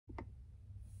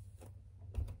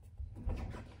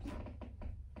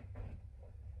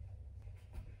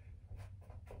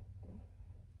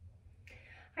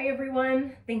Hi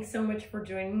everyone, thanks so much for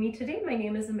joining me today. My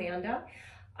name is Amanda.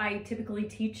 I typically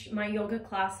teach my yoga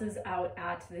classes out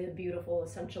at the beautiful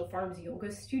Essential Farms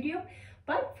Yoga Studio,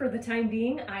 but for the time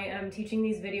being, I am teaching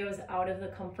these videos out of the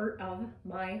comfort of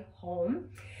my home.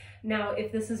 Now,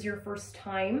 if this is your first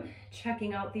time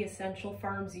checking out the Essential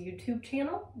Farms YouTube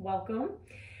channel, welcome.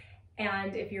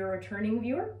 And if you're a returning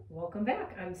viewer, welcome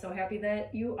back. I'm so happy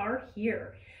that you are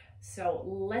here. So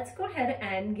let's go ahead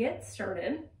and get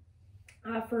started.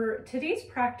 For today's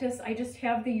practice, I just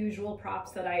have the usual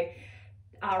props that I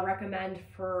recommend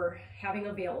for having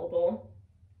available.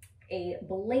 A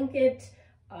blanket,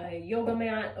 a yoga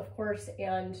mat, of course,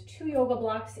 and 2 yoga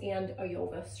blocks and a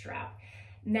yoga strap.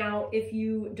 Now, if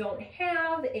you don't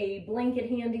have a blanket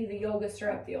handy, the yoga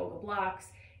strap, the yoga blocks,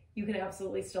 you can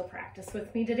absolutely still practice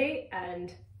with me today,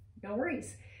 and no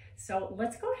worries. So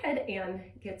let's go ahead and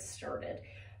get started.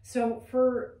 So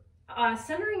for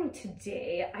centering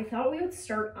today, I thought we would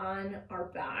start on our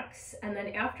backs, and then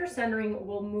after centering,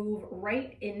 we'll move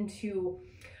right into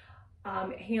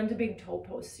hand to big toe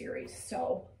pose series.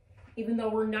 So even though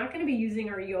we're not going to be using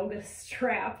our yoga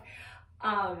strap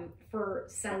for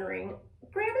centering,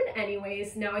 grab it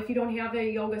anyways. Now, if you don't have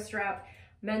a yoga strap,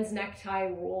 men's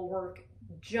necktie will work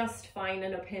just fine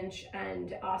in a pinch,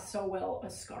 and so will a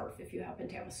scarf if you happen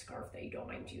to have a scarf that you don't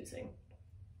mind using.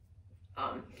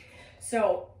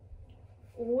 So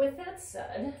with that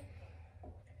said,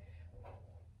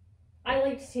 I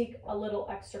like to take a little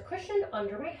extra cushion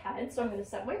under my head, so I'm going to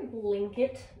set my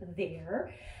blanket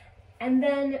there, and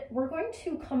then we're going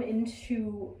to come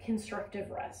into constructive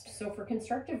rest. So for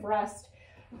constructive rest,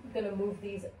 I'm going to move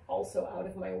these also out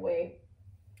of my way.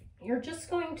 You're just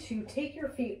going to take your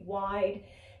feet wide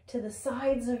to the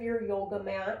sides of your yoga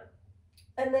mat,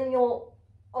 and then you'll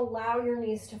allow your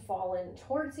knees to fall in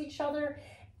towards each other.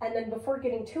 And then before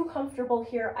getting too comfortable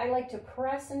here, I like to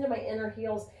press into my inner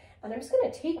heels, and I'm just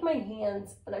going to take my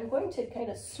hands and I'm going to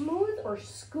kind of smooth or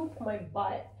scoop my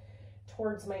butt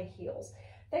towards my heels.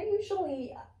 That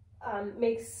usually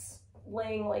makes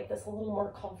laying like this a little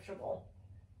more comfortable.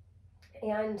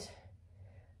 And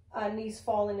knees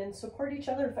fall in and support each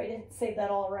other if I didn't say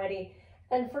that already.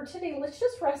 And for today, let's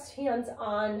just rest hands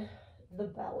on the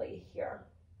belly here.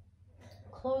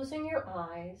 Closing your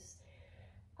eyes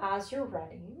as you're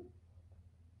ready.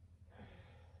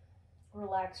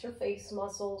 Relax your face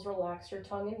muscles, relax your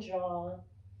tongue and jaw.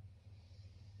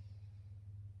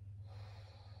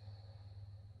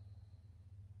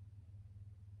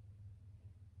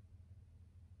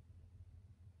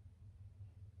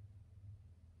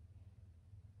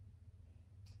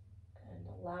 And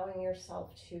allowing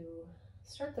yourself to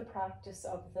start the practice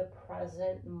of the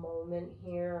present moment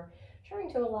here,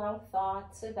 trying to allow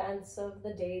thoughts, events of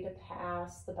the day to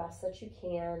pass the best that you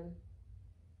can.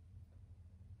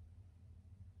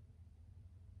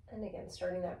 And again,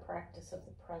 starting that practice of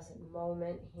the present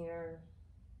moment here.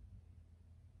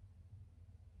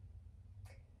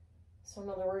 So in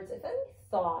other words, if any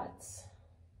thoughts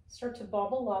start to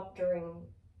bubble up during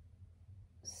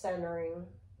centering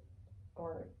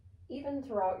or even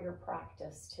throughout your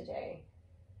practice today,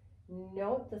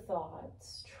 note the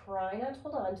thoughts. Try not to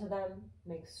hold on to them,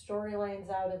 make storylines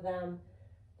out of them,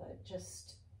 but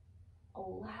just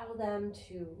allow them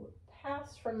to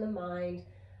pass from the mind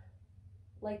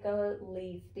like a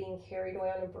leaf being carried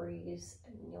away on a breeze,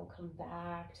 and you'll come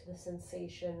back to the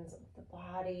sensations of the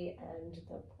body and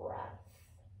the breath.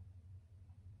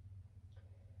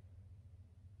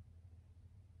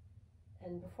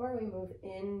 And before we move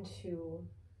into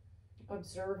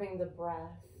observing the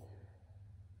breath,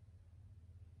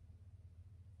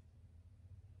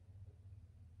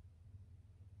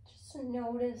 just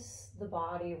notice the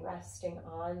body resting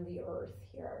on the earth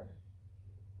here.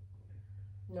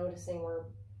 Noticing where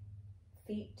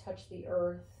feet touch the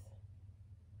earth,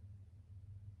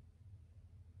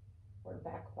 where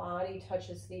back body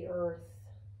touches the earth,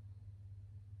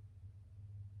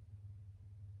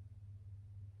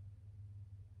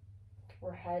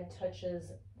 where head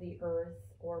touches the earth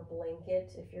or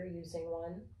blanket if you're using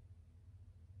one.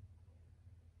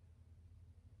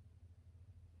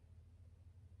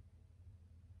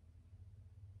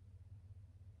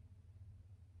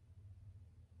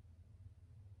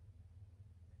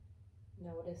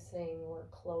 Noticing where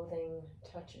clothing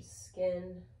touches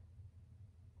skin.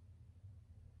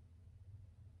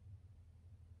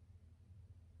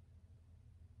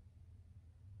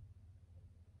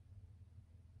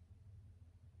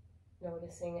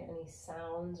 Noticing any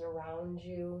sounds around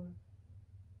you.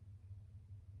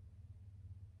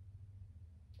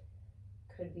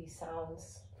 Could be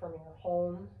sounds from your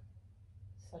home,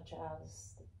 such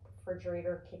as the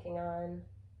refrigerator kicking on,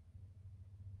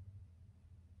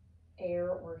 air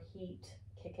or heat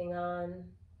kicking on.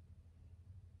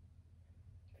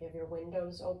 If you have your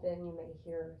windows open, you may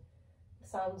hear the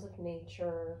sounds of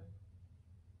nature,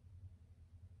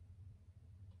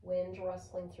 wind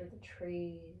rustling through the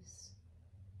trees,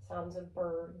 sounds of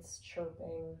birds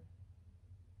chirping,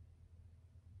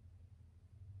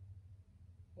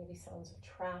 maybe sounds of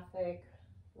traffic,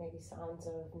 maybe sounds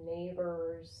of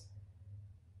neighbors.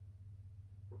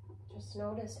 Just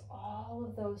notice all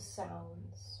of those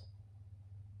sounds.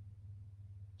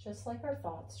 Just like our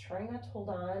thoughts, try not to hold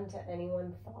on to any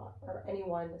one thought or any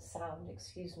one sound,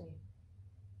 excuse me.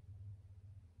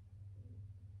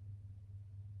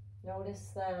 Notice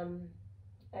them,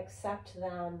 accept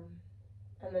them,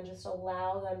 and then just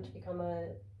allow them to become a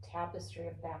tapestry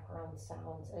of background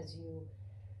sounds as you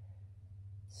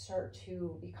start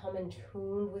to become in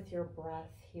tune with your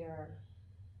breath here.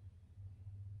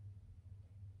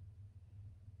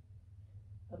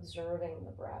 Observing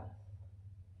the breath.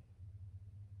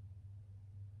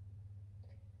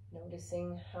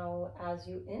 Noticing how as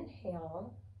you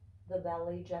inhale, the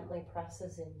belly gently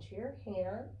presses into your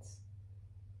hands.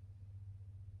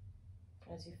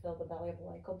 As you fill the belly up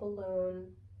like a balloon.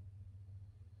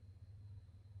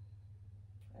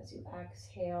 As you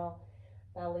exhale,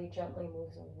 belly gently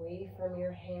moves away from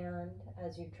your hand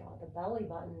as you draw the belly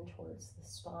button towards the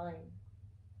spine.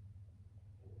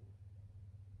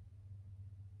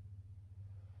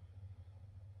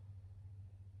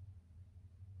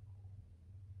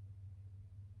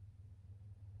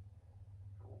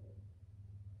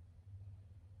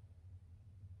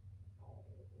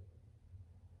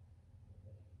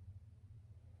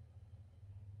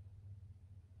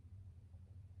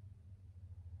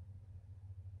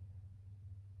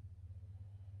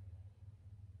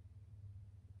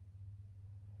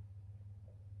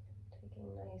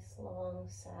 Taking nice, long,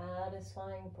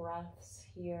 satisfying breaths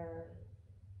here.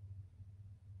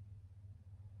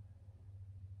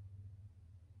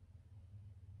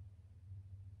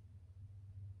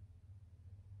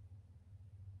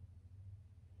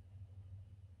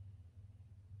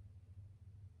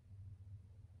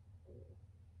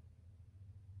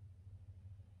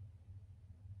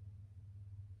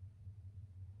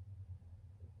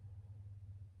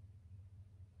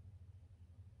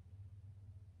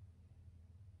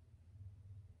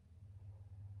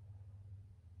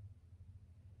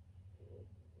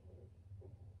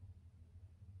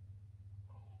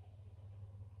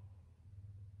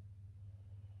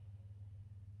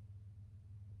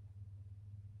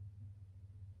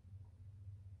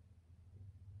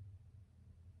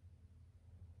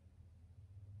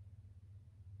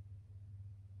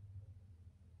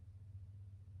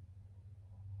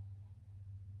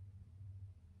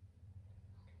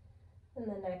 In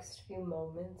the next few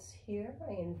moments here,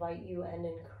 I invite you and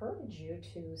encourage you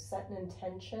to set an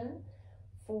intention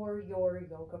for your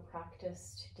yoga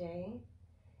practice today.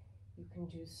 You can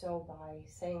do so by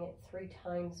saying it 3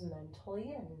 times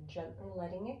mentally and gently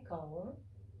letting it go.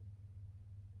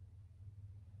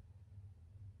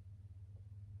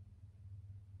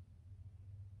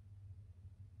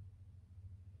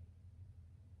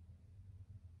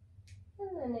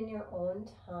 And then in your own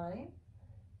time,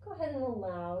 go ahead and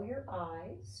allow your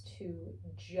eyes to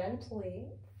gently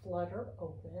flutter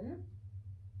open.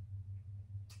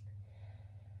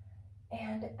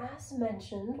 And as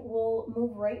mentioned, we'll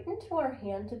move right into our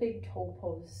hand to big toe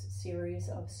pose series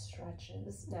of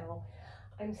stretches. Now,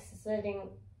 I'm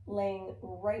laying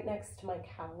right next to my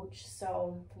couch,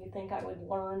 so you think I would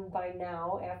learn by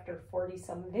now after 40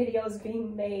 some videos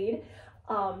being made,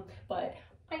 but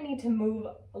I need to move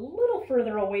a little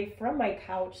further away from my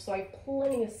couch so I have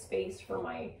plenty of space for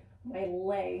my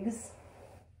legs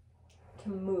to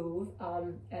move.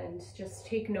 And just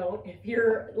take note, if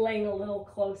you're laying a little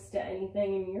close to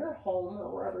anything in your home or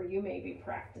wherever you may be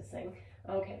practicing,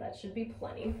 okay, that should be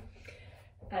plenty.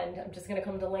 And I'm just gonna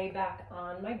come to lay back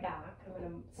on my back. I'm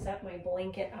gonna set my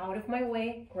blanket out of my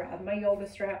way, grab my yoga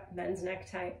strap, men's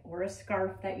necktie, or a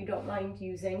scarf that you don't mind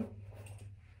using.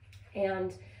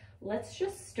 And let's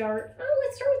just start,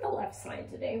 let's start with the left side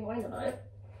today, why not?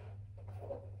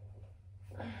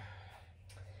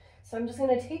 So I'm just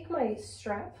gonna take my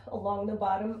strap along the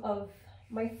bottom of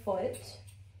my foot,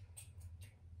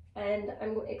 and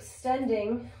I'm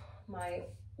extending my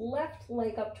left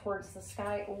leg up towards the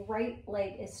sky, right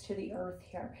leg is to the earth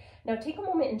here. Now take a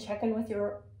moment and check in with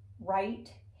your right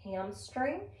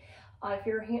hamstring. If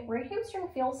your right hamstring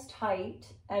feels tight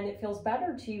and it feels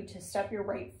better to you to step your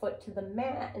right foot to the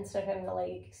mat instead of having the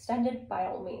leg extended, by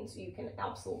all means, you can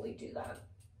absolutely do that.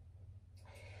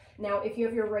 Now, if you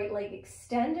have your right leg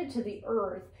extended to the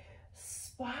earth,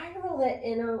 Spiral that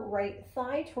inner right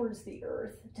thigh towards the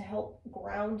earth to help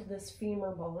ground this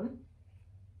femur bone.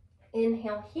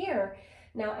 Inhale here.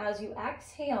 Now as you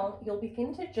exhale, you'll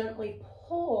begin to gently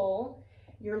pull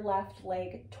your left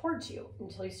leg towards you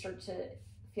until you start to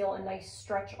feel a nice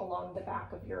stretch along the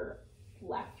back of your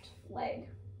left leg.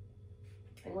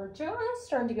 And we're just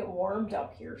starting to get warmed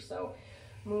up here, so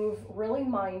move really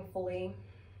mindfully.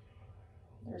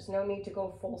 There's no need to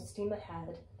go full steam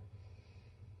ahead.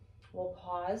 We'll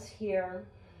pause here.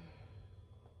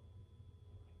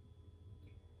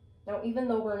 Now, even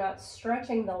though we're not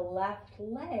stretching the left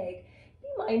leg, be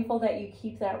mindful that you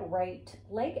keep that right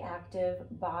leg active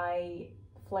by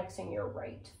flexing your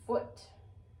right foot.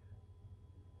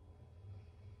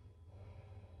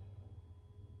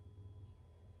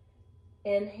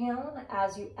 Inhale.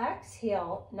 As you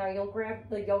exhale, now you'll grab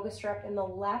the yoga strap in the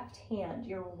left hand.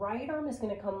 Your right arm is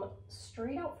going to come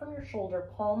straight out from your shoulder,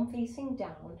 palm facing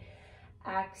down.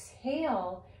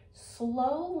 Exhale,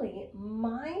 slowly,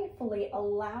 mindfully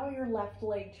allow your left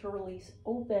leg to release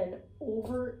open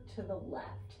over to the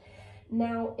left.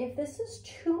 Now, if this is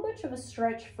too much of a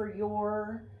stretch for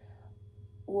your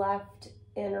left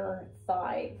inner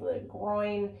thigh, the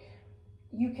groin,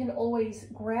 you can always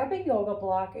grab a yoga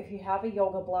block if you have a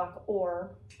yoga block,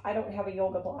 or I don't have a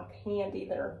yoga block handy,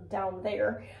 they're down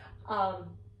there.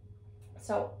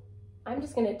 So I'm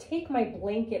just going to take my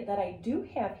blanket that I do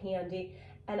have handy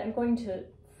and I'm going to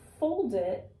fold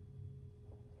it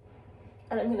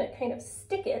and I'm going to kind of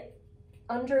stick it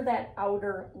under that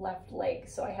outer left leg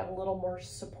so I have a little more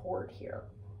support here.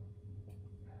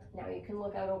 Now you can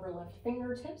look out over left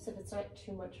fingertips if it's not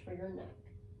too much for your neck.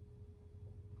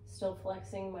 Still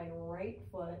flexing my right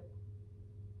foot.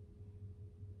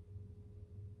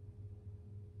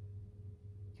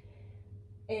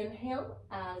 Inhale.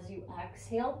 As you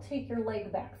exhale, take your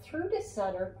leg back through to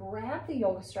center, grab the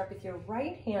yoga strap with your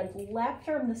right hand, left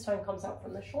arm this time comes out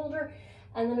from the shoulder,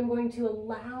 and then I'm going to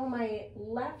allow my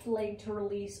left leg to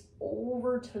release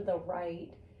over to the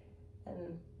right.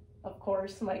 And of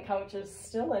course, my couch is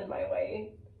still in my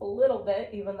way a little bit,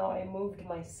 even though I moved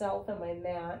myself and my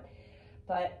mat.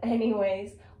 But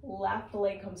anyways, left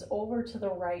leg comes over to the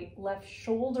right, left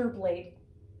shoulder blade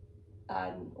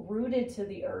rooted to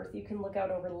the earth. You can look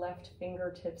out over left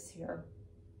fingertips here.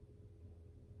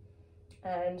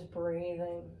 And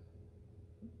breathing.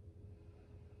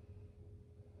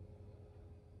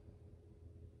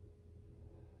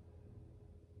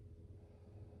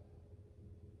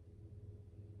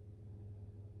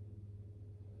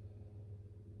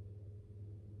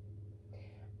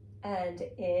 And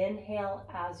inhale.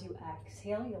 As you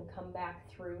exhale, you'll come back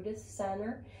through to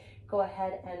center. Go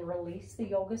ahead and release the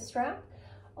yoga strap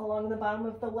along the bottom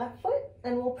of the left foot,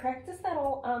 and we'll practice that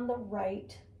all on the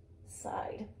right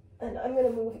side. And I'm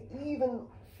going to move even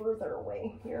further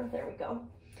away here. There we go.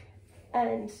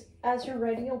 And as you're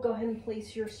ready, you'll go ahead and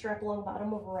place your strap along the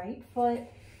bottom of right foot.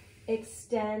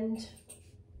 Extend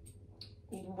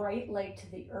right leg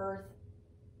to the earth.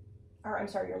 Or I'm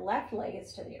sorry, your left leg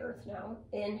is to the earth now.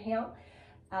 Inhale.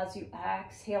 As you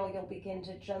exhale, you'll begin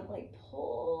to gently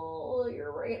pull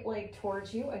your right leg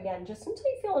towards you. Again, just until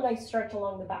you feel a nice stretch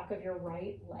along the back of your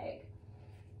right leg.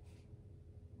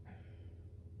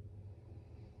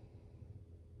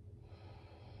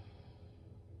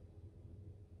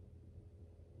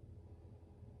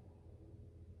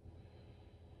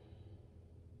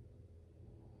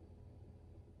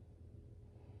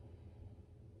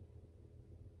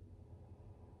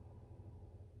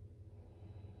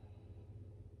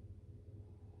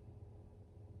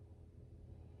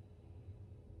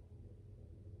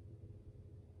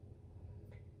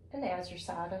 And as you're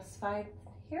satisfied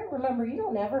here, remember, you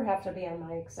don't ever have to be on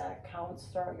my exact counts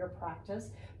throughout your practice,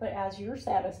 but as you're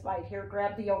satisfied here,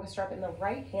 grab the yoga strap in the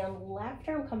right hand, left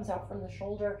arm comes out from the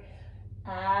shoulder.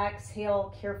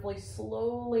 Exhale, carefully,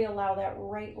 slowly allow that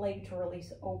right leg to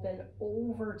release open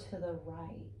over to the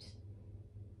right.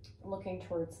 Looking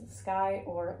towards the sky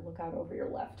or look out over your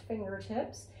left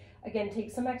fingertips. Again,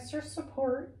 take some extra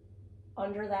support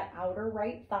under that outer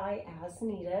right thigh as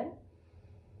needed.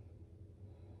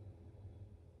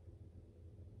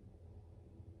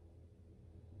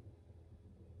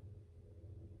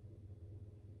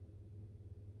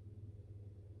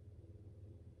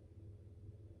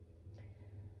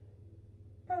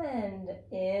 And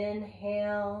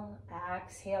inhale,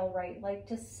 exhale, right leg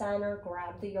to center,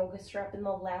 grab the yoga strap in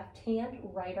the left hand,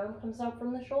 right arm comes out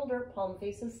from the shoulder, palm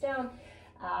faces down.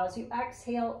 As you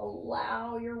exhale,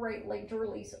 allow your right leg to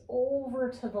release over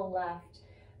to the left,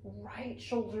 right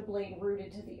shoulder blade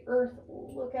rooted to the earth.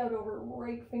 Look out over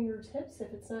right fingertips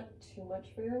if it's not too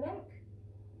much for your neck.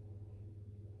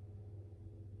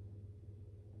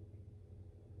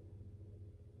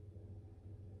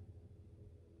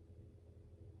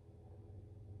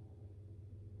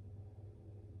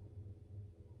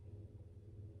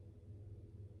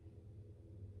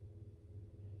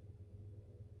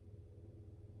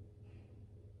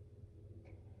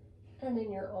 And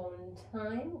in your own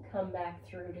time, come back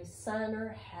through to center,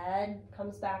 head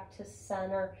comes back to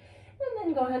center, and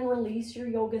then go ahead and release your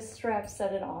yoga strap,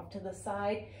 set it off to the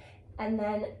side. And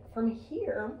then from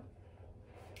here,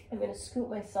 I'm going to scoot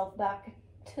myself back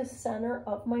to center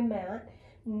of my mat,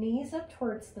 knees up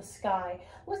towards the sky.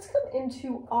 Let's come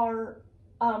into our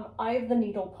eye of the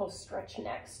needle pose stretch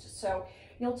next. So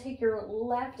you'll take your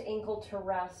left ankle to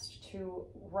rest to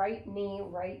right knee,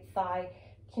 right thigh.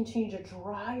 Continue to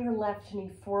draw your left knee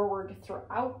forward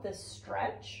throughout this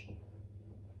stretch.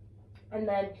 And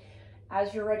then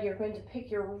as you're ready, you're going to pick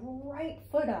your right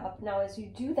foot up. Now, as you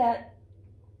do that,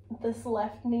 this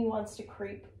left knee wants to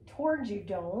creep towards you.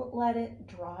 Don't let it.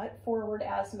 Draw it forward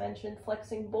as mentioned,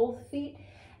 flexing both feet,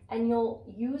 and you'll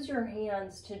use your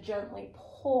hands to gently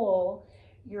pull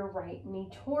your right knee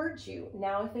towards you.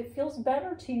 Now, if it feels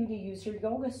better to you to use your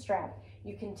yoga strap,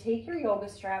 you can take your yoga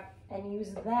strap and use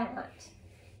that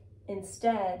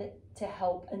instead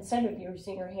of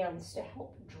using your hands to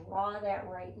help draw that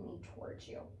right knee towards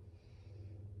you.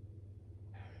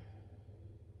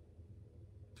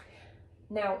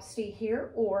 Now stay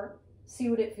here or see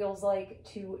what it feels like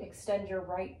to extend your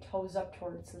right toes up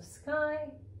towards the sky.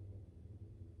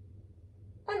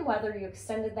 And whether you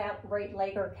extended that right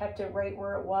leg or kept it right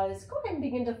where it was, go ahead and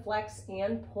begin to flex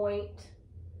and point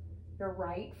your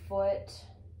right foot,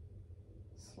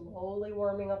 slowly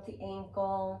warming up the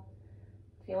ankle,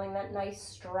 feeling that nice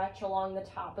stretch along the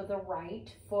top of the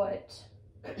right foot,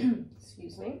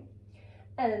 excuse me,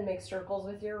 and then make circles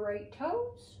with your right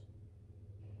toes.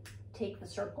 Take the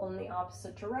circle in the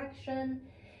opposite direction.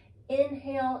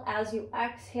 Inhale. As you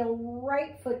exhale,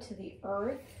 right foot to the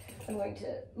earth. I'm going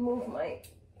to move my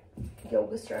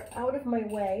yoga strap out of my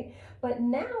way, but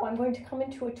now I'm going to come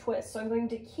into a twist. So I'm going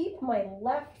to keep my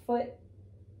left foot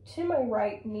to my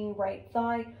right knee, right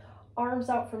thigh, arms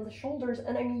out from the shoulders,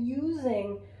 and I'm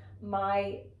using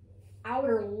my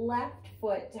outer left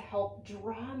foot to help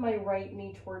draw my right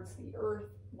knee towards the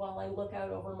earth while I look out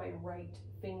over my right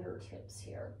fingertips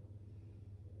here.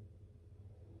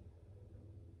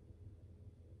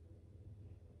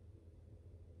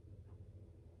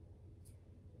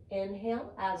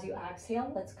 Inhale. As you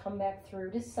exhale, let's come back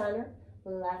through to center.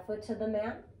 Left foot to the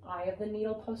mat. Eye of the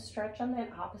needle pose stretch on that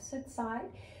opposite side.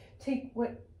 Take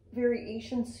what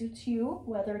variation suits you,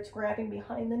 whether it's grabbing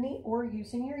behind the knee or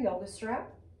using your yoga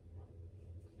strap.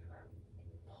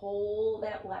 Pull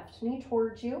that left knee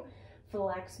towards you.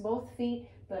 Flex both feet,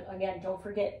 but again, don't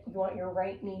forget, you want your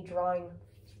right knee drawing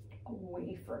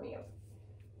away from you.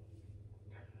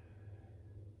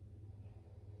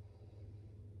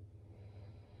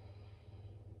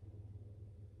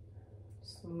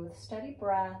 Smooth, steady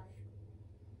breath.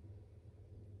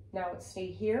 Now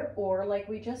stay here, or like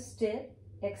we just did,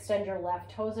 extend your left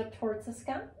toes up towards the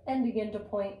sky and begin to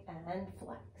point and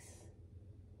flex.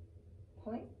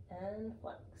 Point and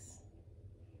flex.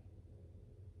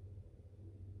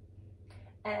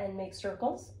 And make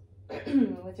circles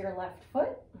with your left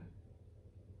foot.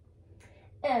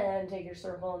 And take your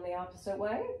circle in the opposite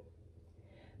way.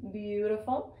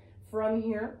 Beautiful. From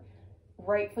here,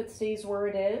 right foot stays where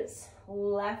it is.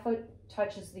 Left foot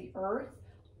touches the earth.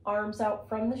 Arms out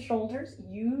from the shoulders.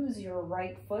 Use your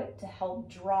right foot to help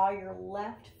draw your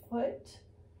left foot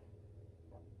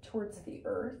towards the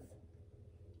earth.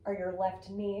 Or your left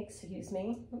knee, excuse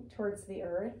me, towards the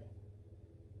earth.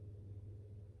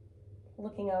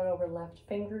 Looking out over left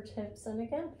fingertips. And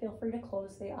again, feel free to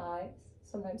close the eyes.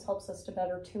 Sometimes helps us to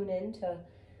better tune in to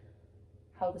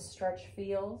how the stretch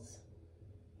feels.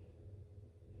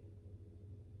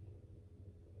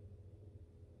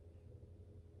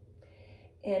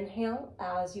 Inhale.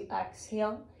 As you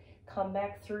exhale, come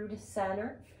back through to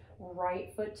center,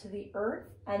 right foot to the earth,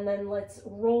 and then let's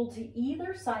roll to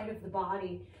either side of the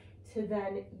body to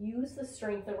then use the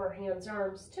strength of our hands,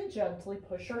 arms to gently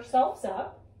push ourselves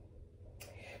up.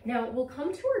 Now we'll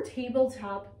come to our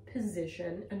tabletop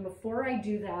position, and before I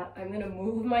do that, I'm going to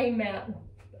move my mat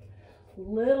a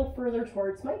little further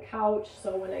towards my couch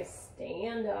so when I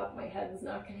stand up, my head's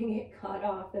not going to get cut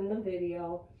off in the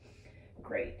video.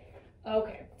 Great.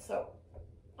 Okay, so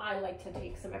I like to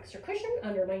take some extra cushion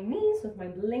under my knees with my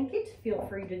blanket. Feel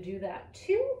free to do that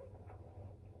too.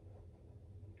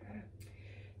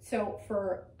 So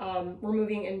for, we're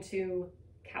moving into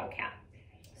cow-cat.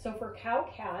 So for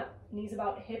cow-cat, knees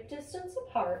about hip distance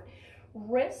apart,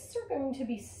 wrists are going to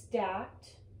be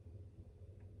stacked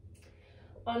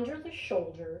under the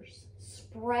shoulders.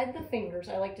 Spread the fingers.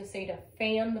 I like to say to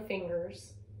fan the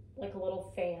fingers like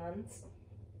little fans.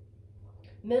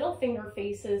 Middle finger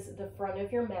faces the front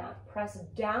of your mat. Press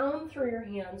down through your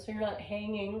hands so you're not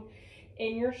hanging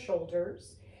in your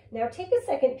shoulders. Now take a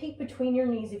second, peek between your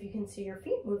knees if you can see your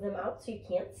feet. Move them out so you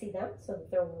can't see them, so that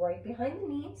they're right behind the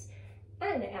knees.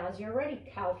 And as you're ready,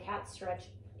 cow-cat stretch.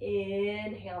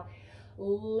 Inhale,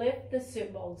 lift the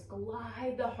sit bones,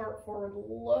 glide the heart forward,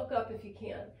 look up if you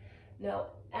can. Now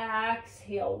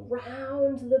exhale,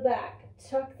 round the back,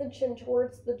 tuck the chin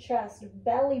towards the chest,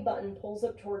 belly button pulls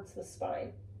up towards the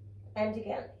spine. And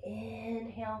again,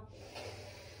 inhale,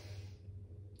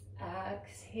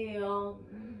 exhale.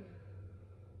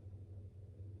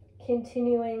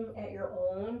 Continuing at your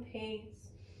own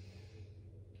pace,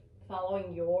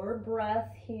 following your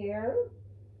breath here.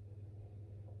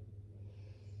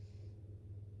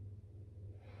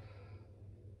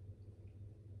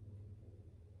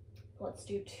 Let's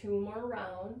do 2 more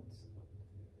rounds.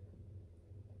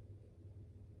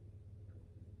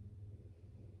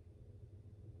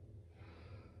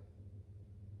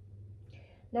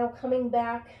 Now coming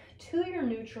back to your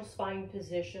neutral spine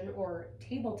position or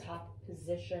tabletop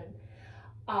position,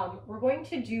 we're going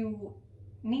to do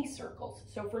knee circles.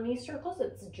 So for knee circles,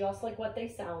 it's just like what they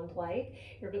sound like.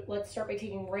 Let's start by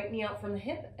taking right knee out from the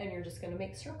hip, and you're just going to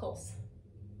make circles.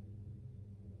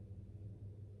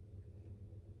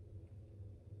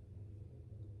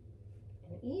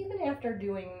 And even after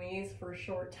doing these for a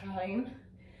short time,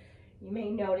 you may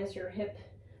notice your hip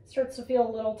starts to feel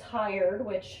a little tired,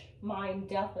 which mine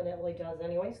definitely does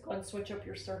anyways. Go ahead and switch up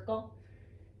your circle.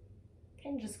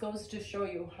 And just goes to show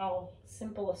you how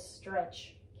simple a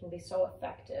stretch can be so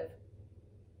effective.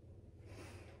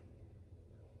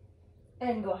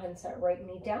 And go ahead and set right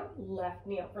knee down, left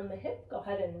knee up from the hip. Go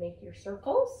ahead and make your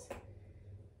circles.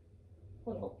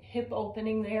 Little hip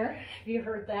opening there, have you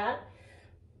heard that?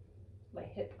 My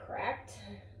hip cracked.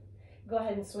 Go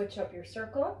ahead and switch up your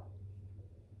circle.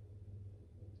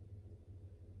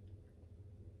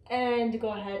 And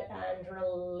go ahead and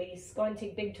release. Go ahead and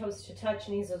take big toes to touch,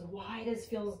 knees as wide as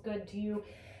feels good to you.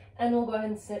 And we'll go ahead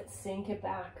and sit, sink it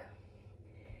back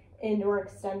into our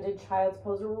extended child's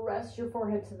pose. Rest your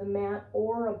forehead to the mat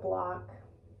or a block.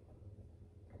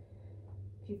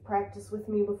 If you've practiced with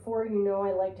me before, you know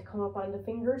I like to come up onto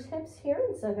fingers, hips here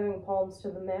instead of having palms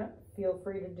to the mat. Feel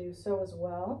free to do so as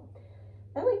well.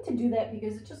 I like to do that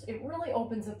because it really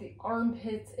opens up the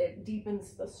armpits. It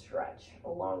deepens the stretch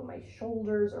along my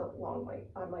shoulders or along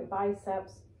my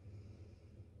biceps.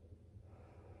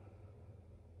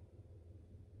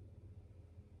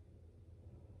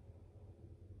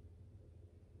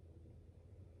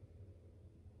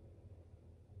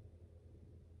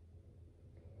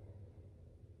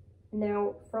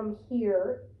 Now from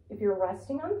here, if you're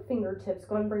resting on fingertips,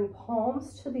 go ahead and bring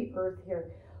palms to the earth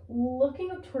here,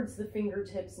 looking up towards the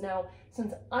fingertips. Now,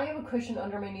 since I have a cushion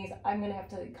under my knees, I'm gonna have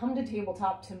to come to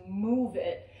tabletop to move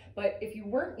it. But if you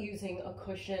weren't using a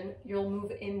cushion, you'll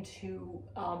move into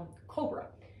Cobra.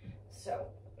 So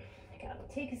I gotta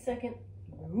take a second,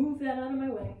 move that out of my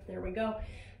way. There we go.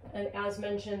 And as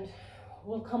mentioned,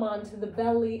 we'll come onto the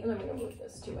belly, and I'm gonna move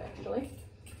this too, actually.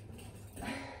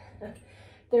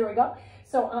 There we go.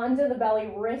 So onto the belly,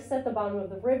 wrists at the bottom of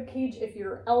the rib cage. If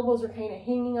your elbows are kind of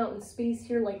hanging out in space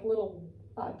here like little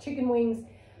chicken wings,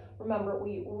 remember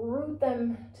we root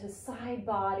them to side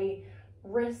body,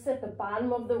 wrists at the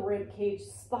bottom of the rib cage,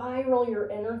 spiral your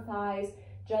inner thighs,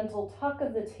 gentle tuck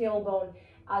of the tailbone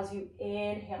as you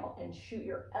inhale, and shoot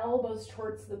your elbows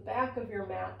towards the back of your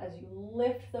mat as you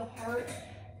lift the heart,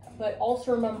 but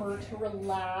also remember to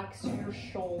relax your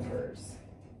shoulders.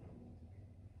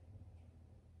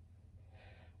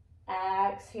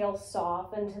 Exhale,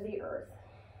 soften to the earth.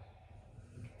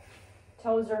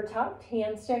 Toes are tucked,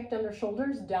 hands stacked under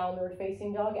shoulders, downward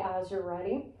facing dog as you're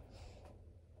ready.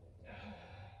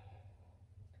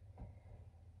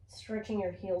 Stretching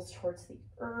your heels towards the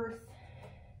earth.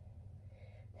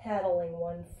 Pedaling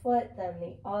one foot, then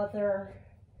the other.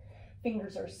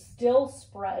 Fingers are still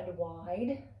spread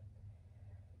wide.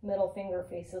 Middle finger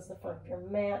faces the front of your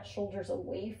mat, shoulders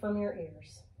away from your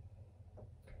ears.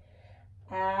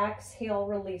 Exhale,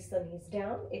 release the knees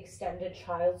down, extended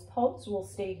child's pose. We'll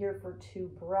stay here for 2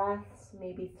 breaths,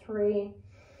 maybe 3.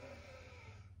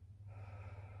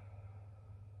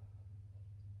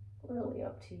 Really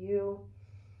up to you.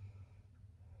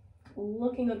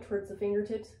 Looking up towards the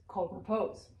fingertips, Cobra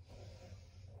pose.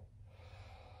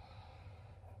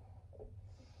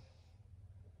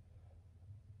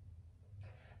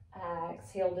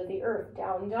 Exhale to the earth,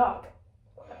 down dog.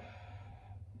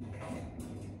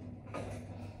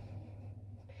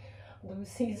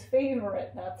 Lucy's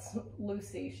favorite. That's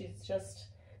Lucy. She's just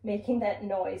making that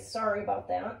noise. Sorry about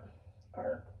that.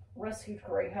 Our rescued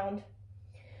greyhound.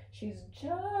 She's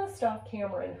just off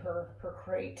camera in her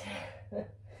crate.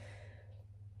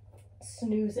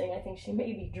 Snoozing. I think she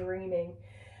may be dreaming.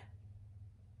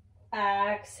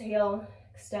 Exhale,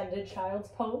 extended child's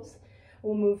pose.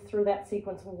 We'll move through that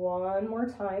sequence one more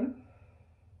time.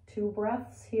 2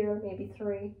 breaths here, maybe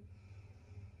 3.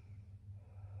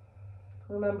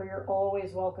 Remember, you're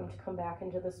always welcome to come back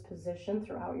into this position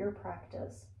throughout your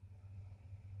practice.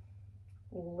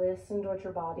 Listen to what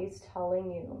your body's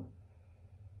telling you.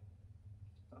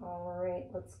 All right,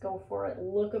 let's go for it.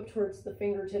 Look up towards the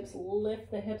fingertips, lift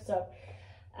the hips up.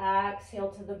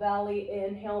 Exhale to the belly,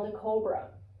 inhale to cobra.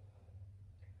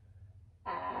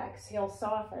 Exhale,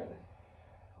 soften.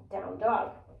 Down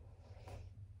dog.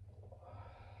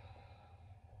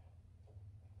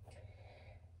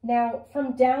 Now,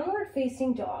 from downward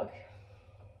facing dog,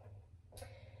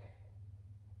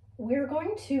 we're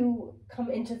going to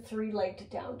come into 3-legged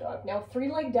down dog. Now,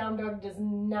 3-legged down dog does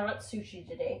not suit you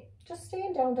today. Just stay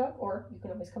in down dog, or you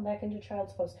can always come back into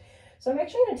child's pose. So I'm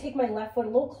actually going to take my left foot a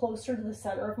little closer to the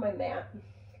center of my mat.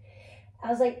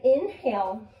 As I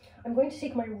inhale, I'm going to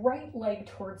take my right leg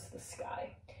towards the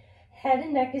sky. Head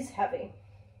and neck is heavy.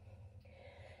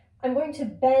 I'm going to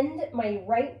bend my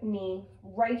right knee,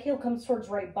 right heel comes towards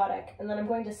right buttock, and then I'm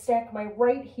going to stack my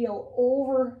right heel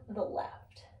over the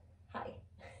left. Hi.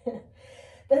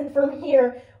 Then from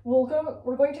here,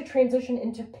 we're going to transition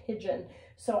into pigeon.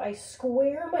 So I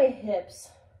square my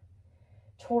hips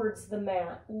towards the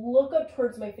mat, look up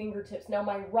towards my fingertips. Now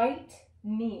my right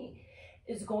knee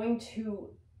is going to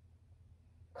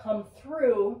come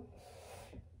through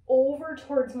over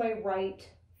towards my right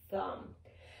thumb.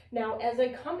 Now, as I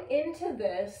come into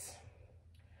this,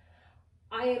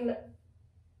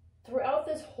 throughout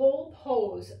this whole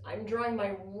pose, I'm drawing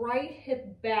my right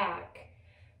hip back,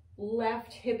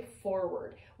 left hip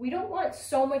forward. We don't want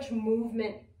so much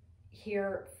movement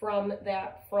here from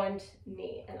that front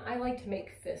knee, and I like to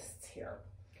make fists here.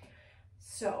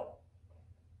 So,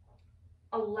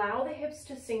 allow the hips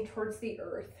to sink towards the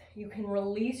earth. You can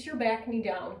release your back knee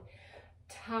down,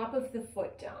 top of the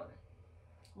foot down.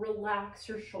 Relax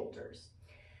your shoulders.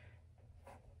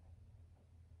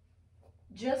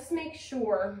 Just make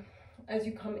sure as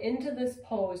you come into this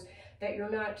pose that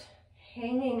you're not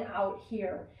hanging out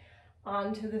here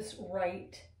onto this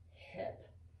right hip.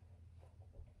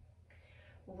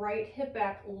 Right hip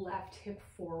back, left hip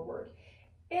forward.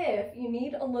 If you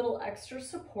need a little extra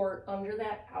support under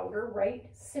that outer right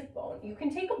sit bone, you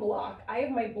can take a block. I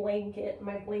have my blanket.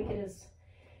 My blanket is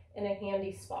in a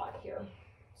handy spot here.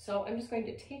 So I'm just going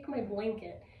to take my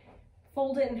blanket,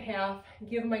 fold it in half,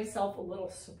 give myself a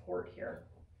little support here.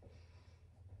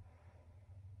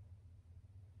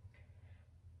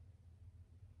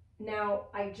 Now,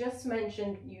 I just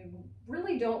mentioned you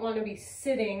really don't want to be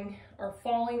sitting or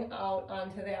falling out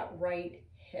onto that right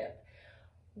hip,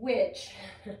 which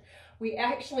we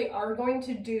actually are going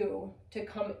to do to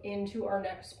come into our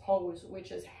next pose,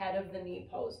 which is head of the knee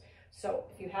pose. So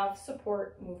if you have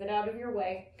support, move it out of your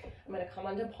way. I'm going to come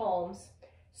onto palms.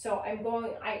 So I am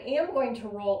going to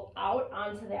roll out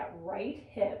onto that right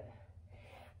hip,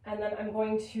 and then I'm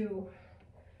going to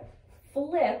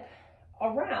flip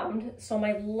around. So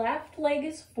my left leg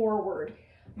is forward.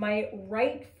 My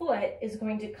right foot is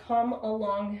going to come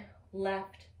along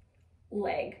left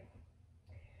leg.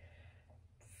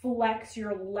 Flex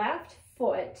your left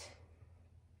foot,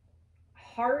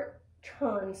 heart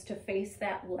turns to face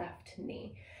that left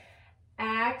knee.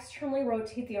 Externally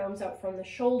rotate the arms out from the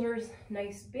shoulders.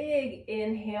 Nice big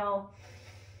inhale.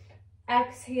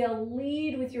 Exhale,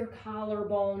 lead with your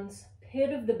collarbones.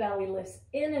 Pit of the belly lifts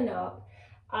in and up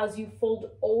as you fold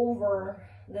over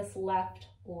this left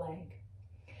leg.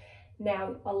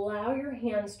 Now allow your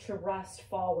hands to rest,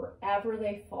 fall wherever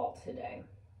they fall today.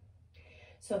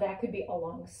 So that could be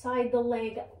alongside the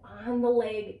leg, on the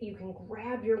leg. You can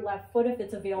grab your left foot if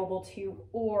it's available to you,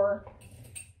 or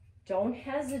don't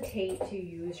hesitate to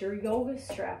use your yoga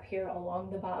strap here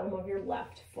along the bottom of your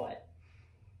left foot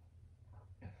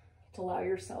to allow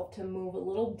yourself to move a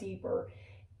little deeper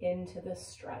into this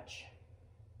stretch.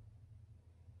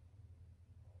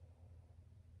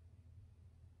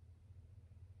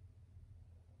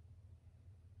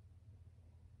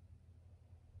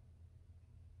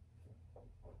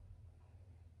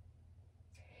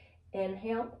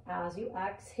 Inhale. As you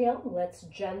exhale, let's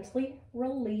gently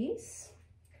release.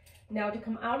 Now to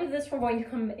come out of this, we're going to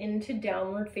come into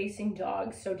downward facing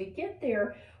dog. So to get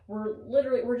there,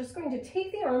 we're just going to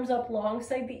take the arms up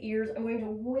alongside the ears. I'm going to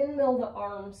windmill the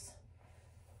arms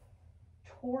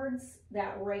towards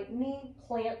that right knee,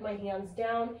 plant my hands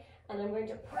down, and I'm going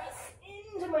to press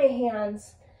into my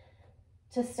hands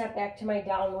to step back to my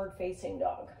downward facing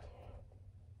dog.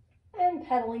 And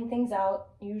pedaling things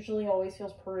out usually always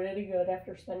feels pretty good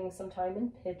after spending some time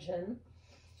in pigeon.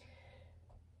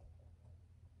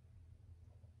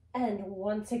 And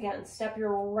once again, step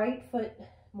your right foot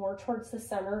more towards the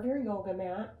center of your yoga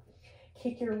mat.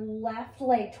 Kick your left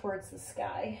leg towards the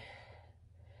sky.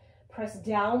 Press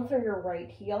down through your right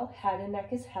heel. Head and neck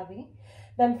is heavy.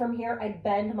 Then from here, I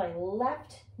bend my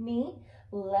left knee.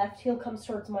 Left heel comes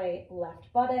towards my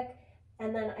left buttock.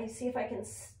 And then I see if I can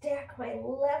stack my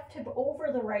left hip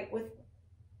over the right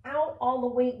without all the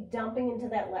weight dumping into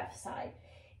that left side.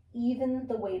 Even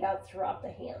the weight out throughout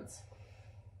the hands.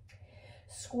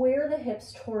 Square the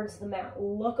hips towards the mat.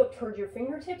 Look up towards your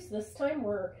fingertips. This time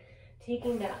we're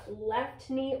taking that left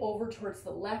knee over towards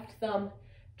the left thumb.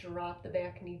 Drop the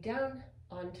back knee down.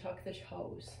 Untuck the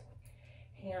toes.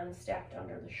 Hands stacked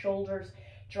under the shoulders.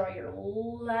 Draw your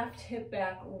left hip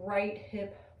back, right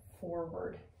hip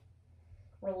forward.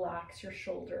 Relax your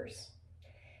shoulders.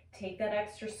 Take that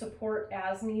extra support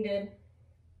as needed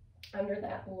under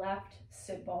that left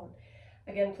sit bone.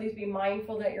 Again, please be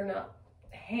mindful that you're not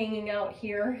hanging out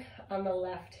here on the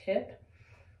left hip,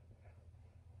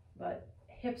 but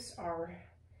hips are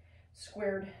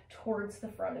squared towards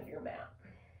the front of your mat.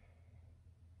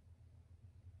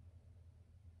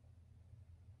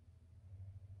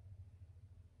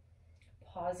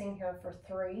 Pausing here for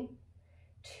 3,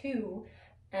 2,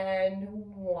 and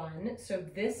 1. So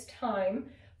this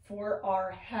time for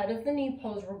our head of the knee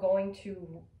pose, we're going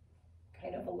to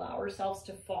kind of allow ourselves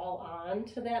to fall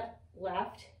onto that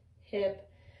left hip.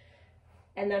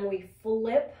 And then we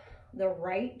flip the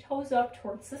right toes up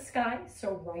towards the sky.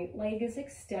 So right leg is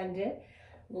extended.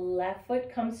 Left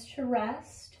foot comes to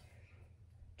rest.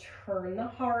 Turn the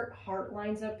heart. Heart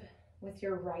lines up with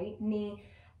your right knee.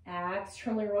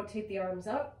 Externally rotate the arms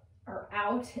up or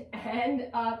out and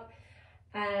up.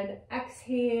 And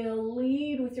exhale,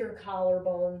 lead with your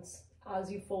collarbones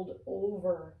as you fold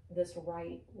over this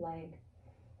right leg.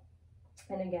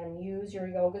 And again, use your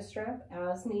yoga strap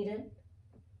as needed.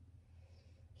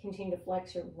 Continue to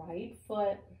flex your right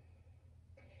foot.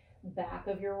 Back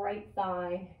of your right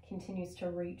thigh continues to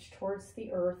reach towards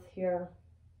the earth here.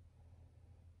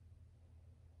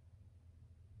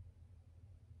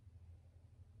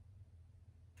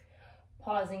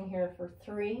 Pausing here for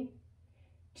 3,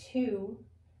 2,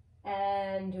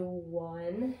 and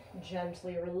 1.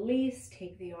 Gently release,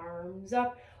 take the arms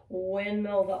up,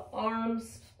 windmill the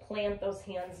arms, plant those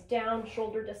hands down,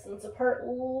 shoulder distance apart,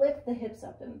 lift the hips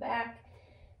up and back,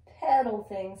 pedal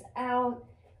things out,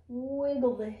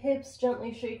 wiggle the hips,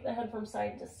 gently shake the head from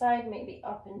side to side, maybe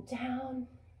up and down.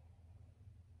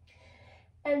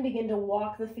 And begin to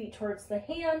walk the feet towards the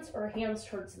hands or hands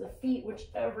towards the feet,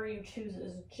 whichever you choose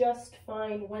is just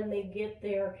fine. When they get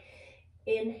there,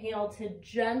 inhale to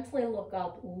gently look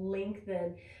up,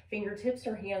 lengthen fingertips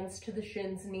or hands to the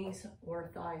shins, knees,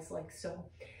 or thighs like so.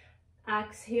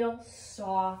 Exhale,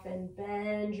 soften,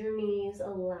 bend your knees,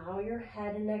 allow your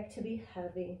head and neck to be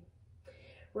heavy.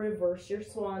 Reverse your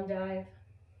swan dive.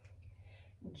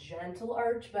 Gentle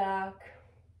arch back.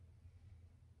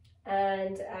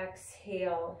 And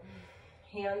exhale,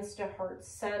 hands to heart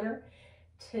center,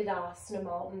 Tadasana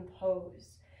mountain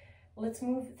pose. Let's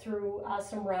move through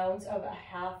some rounds of a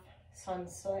half sun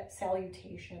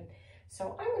salutation.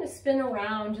 So I'm going to spin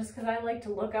around just because I like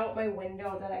to look out my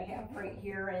window that I have right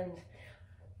here and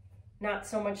not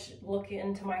so much look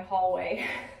into my hallway.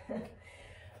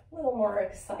 A little more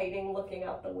exciting looking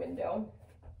out the window.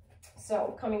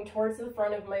 So coming towards the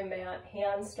front of my mat,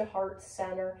 hands to heart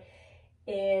center.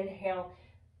 Inhale,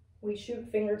 we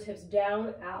shoot fingertips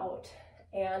down, out,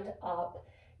 and up.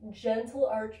 Gentle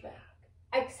arch back.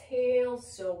 Exhale,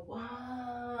 so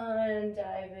one,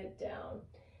 dive it down.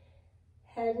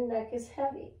 Head and neck is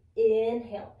heavy.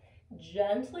 Inhale,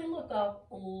 gently look up,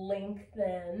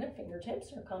 lengthen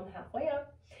fingertips or come halfway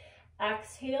up.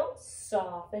 Exhale,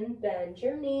 soften, bend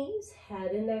your knees.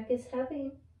 Head and neck is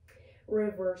heavy.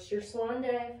 Reverse your swan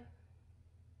dive.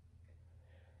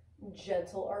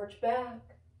 Gentle arch back.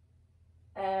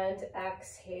 And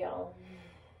exhale,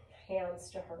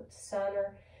 hands to heart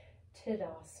center,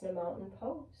 Tadasana mountain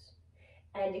pose.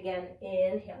 And again,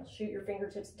 inhale, shoot your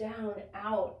fingertips down,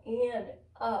 out, and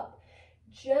up.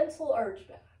 Gentle arch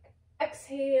back.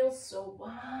 Exhale, so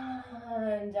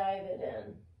one, dive it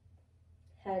in.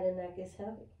 Head and neck is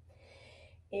heavy.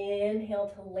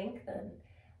 Inhale to lengthen.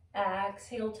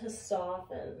 Exhale to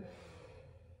soften.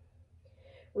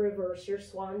 Reverse your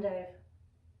swan dive.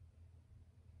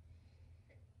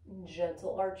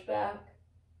 Gentle arch back.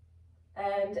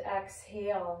 And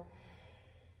exhale.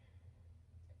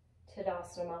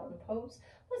 Tadasana mountain pose.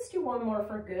 Let's do one more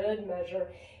for good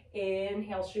measure.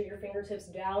 Inhale, shoot your fingertips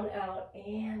down, out,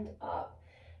 and up.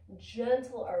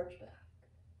 Gentle arch back.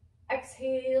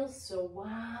 Exhale, so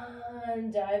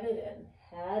one, dive it in.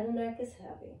 Head and neck is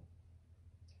heavy.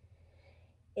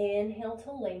 Inhale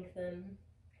to lengthen.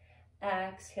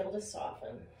 Exhale to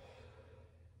soften.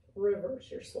 Reverse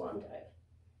your swan dive.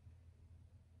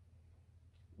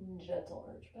 Gentle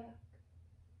arch back.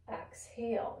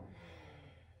 Exhale.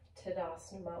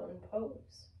 Tadasana mountain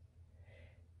pose.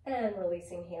 And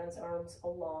releasing hands, arms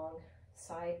along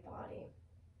side body.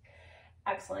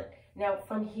 Excellent. Now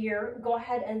from here, go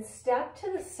ahead and step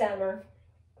to the center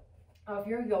of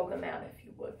your yoga mat, if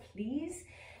you would, please.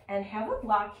 And have a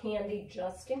block handy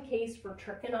just in case for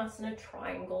Trikonasana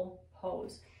triangle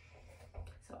pose.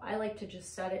 So I like to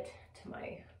just set it to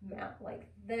my mat like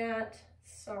that.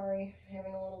 Sorry, I'm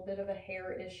having a little bit of a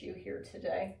hair issue here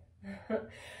today.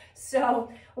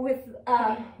 So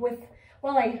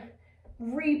while I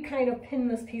kind of pin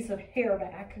this piece of hair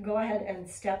back, go ahead and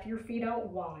step your feet out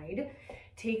wide.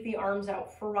 Take the arms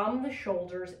out from the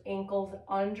shoulders, ankles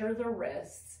under the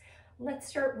wrists. Let's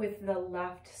start with the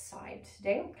left side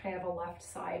today. Kind of a left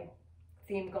side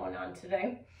theme going on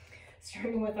today.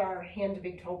 Starting with our hand to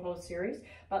big toe pose series,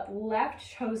 but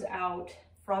left toes out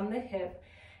from the hip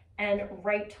and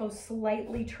right toe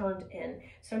slightly turned in.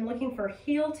 So I'm looking for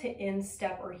heel to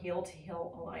instep or heel to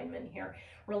heel alignment here.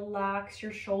 Relax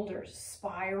your shoulders,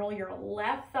 spiral your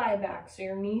left thigh back so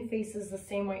your knee faces the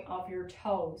same way of your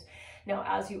toes. Now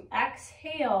as you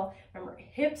exhale, remember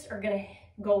hips are gonna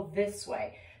go this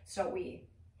way. So we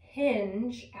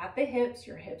hinge at the hips,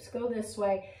 your hips go this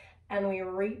way, and we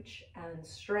reach and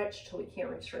stretch till we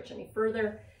can't stretch any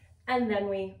further, and then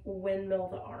we windmill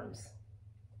the arms.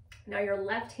 Now your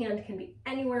left hand can be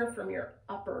anywhere from your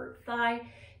upper thigh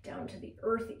down to the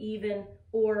earth even,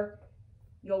 or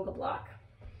yoga block.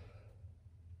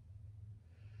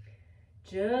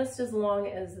 Just as long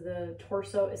as the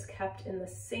torso is kept in the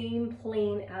same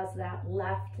plane as that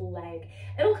left leg.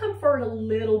 It'll come forward a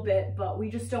little bit, but we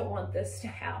just don't want this to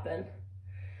happen.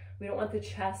 We don't want the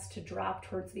chest to drop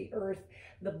towards the earth.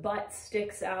 The butt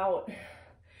sticks out.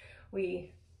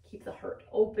 We keep the heart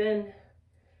open.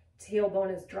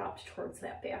 Tailbone is dropped towards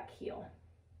that back heel.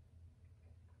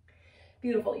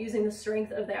 Beautiful. Using the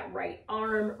strength of that right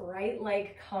arm, right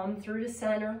leg, come through to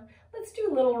center. Let's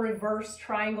do a little reverse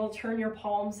triangle. Turn your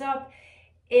palms up.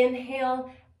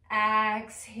 Inhale,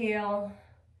 exhale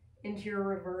into your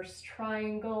reverse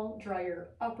triangle. Draw your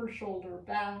upper shoulder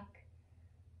back.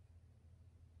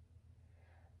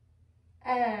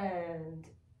 And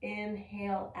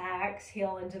inhale,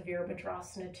 exhale into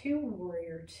Virabhadrasana 2,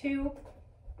 Warrior 2.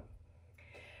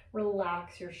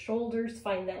 Relax your shoulders.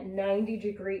 Find that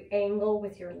 90-degree angle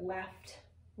with your left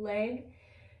leg.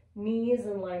 Knees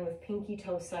in line with pinky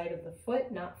toe side of the foot,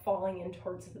 not falling in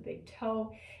towards the big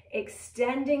toe.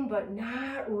 Extending but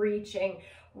not reaching.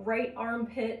 Right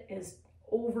armpit is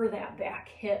over that back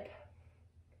hip.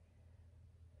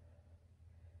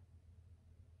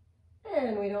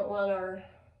 And we don't want our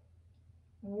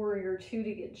Warrior 2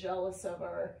 to get jealous of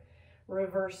our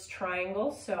reverse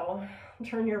triangle. So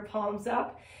turn your palms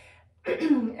up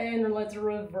and let's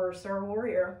reverse our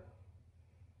warrior.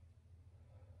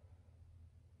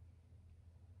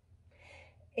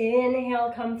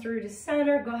 Inhale, come through to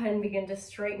center. Go ahead and begin to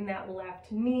straighten that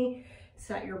left knee.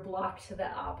 Set your block to the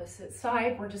opposite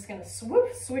side. We're just going to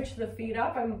switch the feet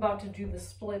up. I'm about to do the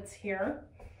splits here.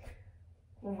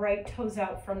 Right toes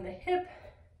out from the hip.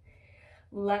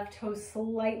 Left toe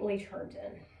slightly turned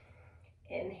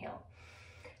in. Inhale.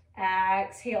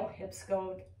 Exhale, hips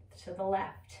go to the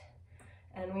left.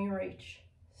 And we reach,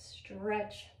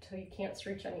 stretch till you can't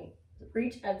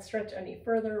reach and stretch any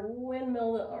further.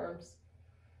 Windmill the arms.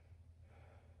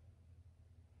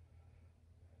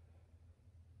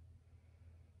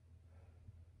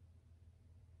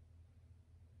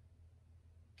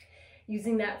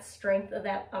 Using that strength of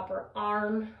that upper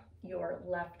arm, your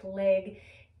left leg,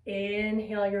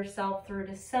 inhale yourself through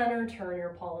to center, turn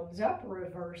your palms up,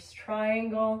 reverse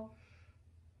triangle.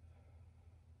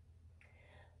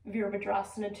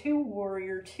 Virabhadrasana 2,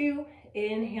 Warrior 2.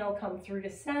 Inhale, come through to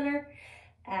center.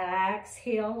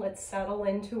 Exhale, let's settle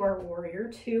into our Warrior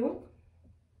 2.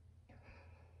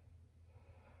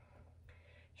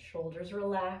 Shoulders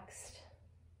relaxed.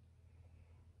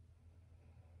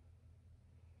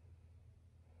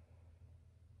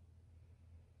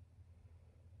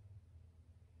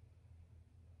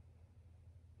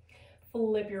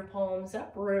 Flip your palms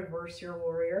up, reverse your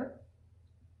warrior.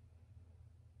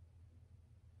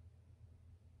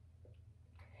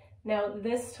 Now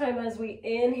this time as we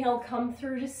inhale, come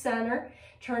through to center,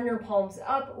 turn your palms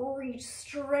up, reach,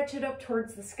 stretch it up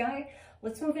towards the sky.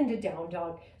 Let's move into down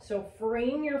dog. So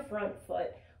frame your front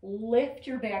foot, lift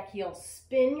your back heel,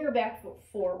 spin your back foot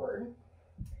forward.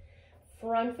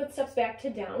 Front foot steps back to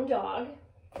down dog.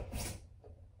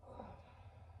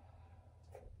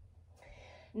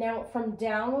 Now from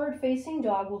downward facing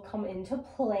dog, we'll come into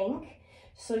plank.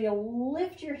 So you'll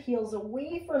lift your heels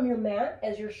away from your mat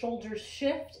as your shoulders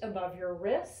shift above your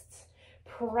wrists.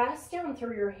 Press down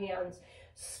through your hands.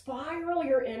 Spiral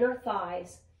your inner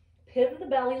thighs. Pit of the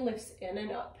belly lifts in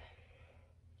and up.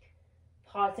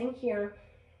 Pausing here.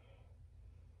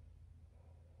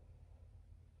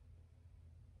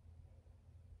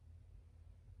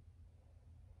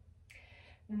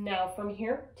 Now from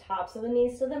here, tops of the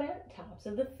knees to the mat, tops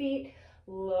of the feet.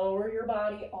 Lower your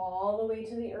body all the way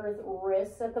to the earth.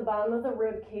 Wrists at the bottom of the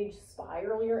rib cage.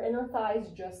 Spiral your inner thighs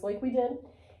just like we did.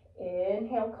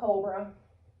 Inhale, cobra.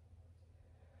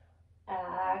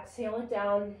 Exhale it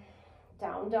down.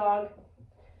 Down dog.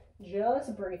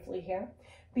 Just briefly here.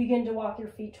 Begin to walk your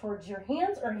feet towards your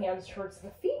hands or hands towards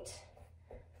the feet.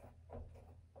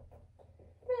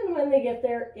 And when they get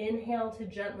there, inhale to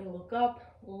gently look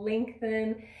up,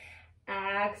 lengthen.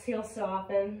 Exhale,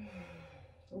 soften.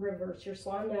 Reverse your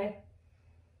swan dive.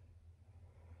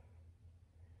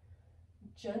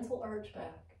 Gentle arch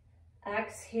back.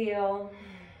 Exhale,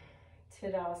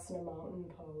 Tadasana mountain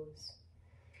pose.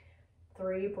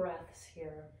 3 breaths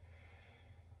here.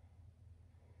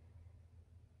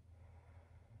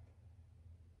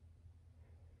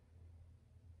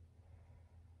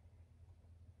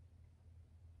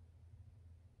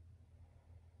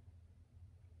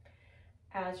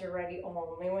 As you're ready,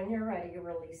 only when you're ready,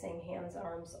 releasing hands,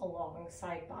 arms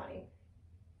alongside body.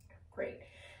 Great.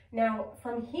 Now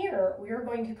from here, we are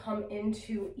going to come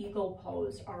into eagle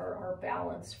pose, our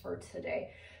balance for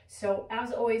today. So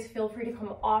as always, feel free to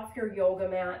come off your yoga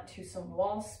mat to some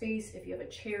wall space. If you have a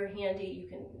chair handy, you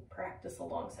can practice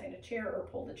alongside a chair or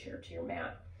pull the chair to your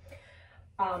mat.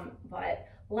 But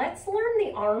let's learn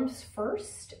the arms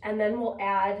first, and then we'll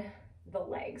add the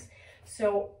legs.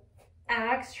 So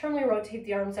externally rotate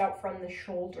the arms out from the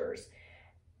shoulders.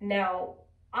 Now,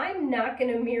 I'm not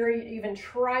going to mirror you, even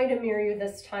try to mirror you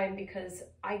this time, because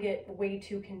I get way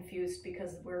too confused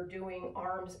because we're doing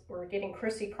arms, we're getting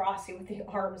crissy-crossy with the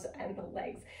arms and the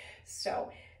legs.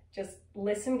 So just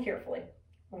listen carefully.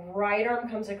 Right arm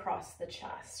comes across the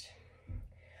chest.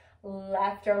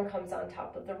 Left arm comes on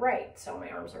top of the right. So my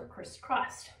arms are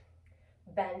crisscrossed.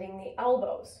 Bending the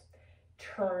elbows.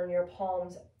 Turn your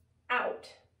palms out.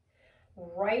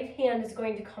 Right hand is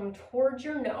going to come towards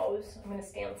your nose. I'm going to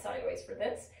stand sideways for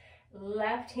this.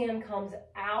 Left hand comes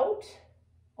out,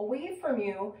 away from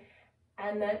you,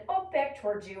 and then up back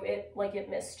towards you, like it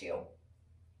missed you.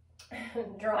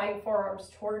 Drawing forearms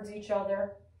towards each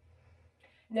other.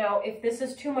 Now, if this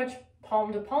is too much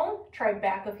palm to palm, try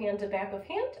back of hand to back of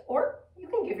hand, or you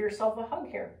can give yourself a hug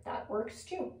here. That works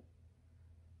too.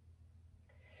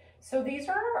 So these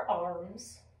are our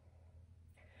arms.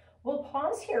 We'll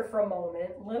pause here for a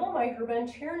moment, little micro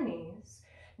bend to your knees.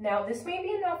 Now this may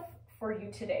be enough for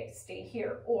you today. Stay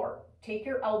here, or take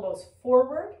your elbows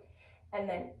forward and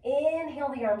then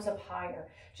inhale the arms up higher.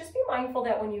 Just be mindful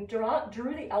that when you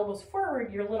drew the elbows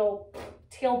forward, your little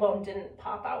tailbone didn't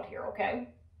pop out here, okay?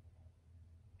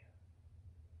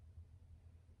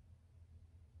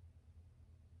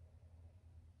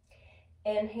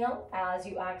 Inhale. As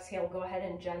you exhale, go ahead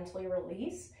and gently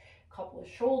release. Couple of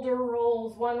shoulder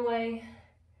rolls one way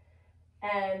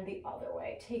and the other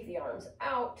way. Take the arms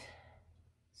out.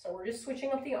 So we're just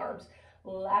switching up the arms.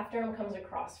 Left arm comes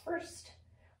across first,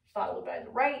 followed by the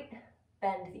right.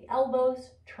 Bend the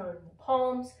elbows, turn the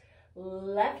palms.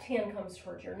 Left hand comes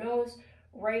towards your nose.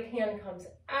 Right hand comes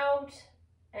out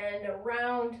and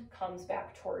around, comes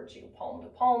back towards you. Palm to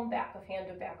palm, back of hand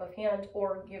to back of hand,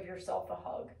 or give yourself a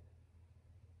hug.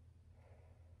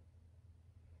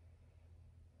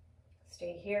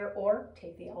 Stay here, or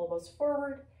take the elbows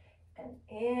forward and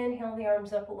inhale the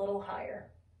arms up a little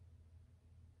higher.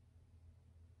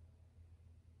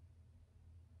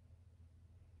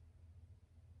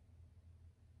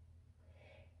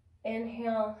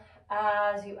 Inhale.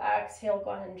 As you exhale, go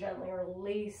ahead and gently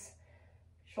release.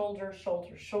 Shoulders,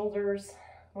 shoulders, shoulders,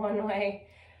 one way,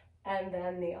 and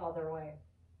then the other way.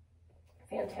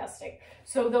 Fantastic.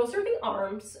 So those are the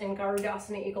arms in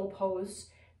Garudasana Eagle Pose.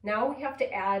 Now we have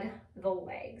to add the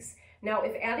legs. Now,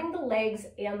 if adding the legs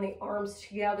and the arms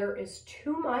together is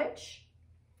too much,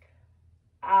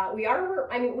 we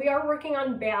are working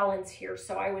on balance here,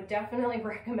 so I would definitely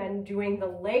recommend doing the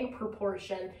leg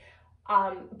proportion.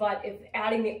 But if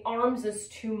adding the arms is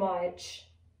too much,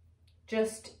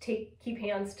 just keep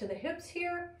hands to the hips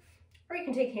here, or you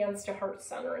can take hands to heart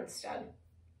center instead.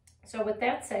 So with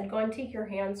that said, go and take your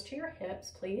hands to your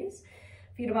hips, please.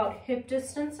 Feet about hip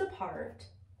distance apart.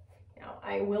 Now,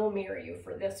 I will mirror you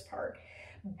for this part.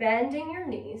 Bending your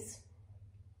knees,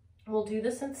 We'll do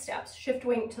this in steps. Shift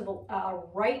weight to the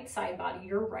right side body,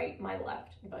 your right, my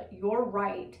left, but your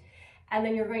right. And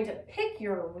then you're going to pick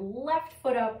your left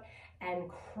foot up and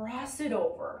cross it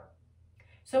over.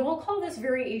 So we'll call this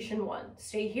variation 1.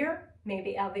 Stay here,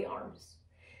 maybe add the arms.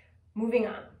 Moving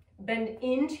on, bend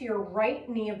into your right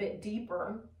knee a bit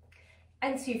deeper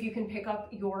and see if you can pick up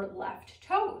your left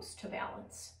toes to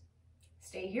balance.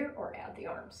 Stay here or add the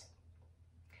arms.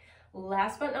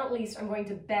 Last but not least, I'm going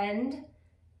to bend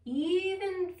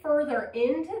even further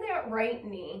into that right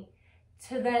knee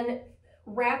to then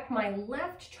wrap my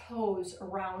left toes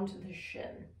around the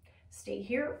shin. Stay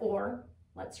here, or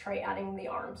let's try adding the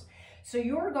arms. So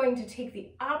you're going to take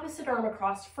the opposite arm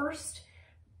across first.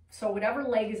 So whatever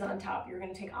leg is on top, you're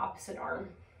going to take opposite arm.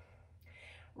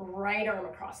 Right arm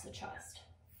across the chest,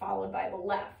 followed by the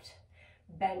left.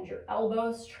 Bend your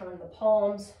elbows, turn the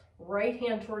palms, right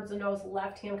hand towards the nose,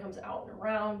 left hand comes out and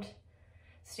around.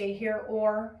 Stay here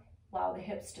or allow the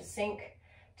hips to sink.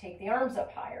 Take the arms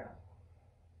up higher.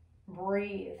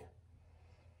 Breathe.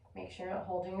 Make sure you're not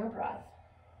holding your breath.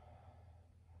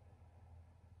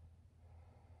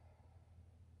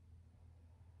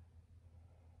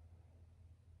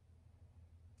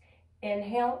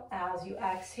 Inhale as you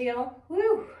exhale.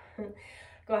 Woo!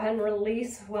 Go ahead and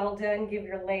release. Well done. Give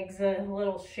your legs a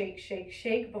little shake, shake,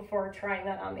 shake before trying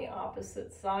that on the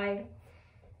opposite side.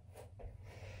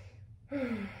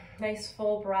 Nice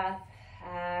full breath.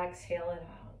 Exhale it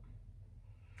out.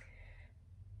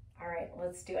 All right,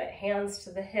 let's do it. Hands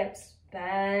to the hips.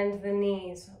 Bend the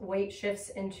knees. Weight shifts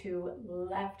into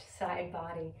left side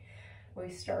body. We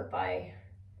start by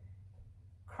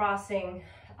crossing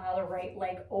the right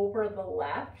leg over the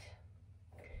left.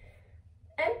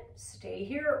 And stay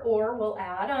here, or we'll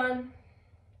add on.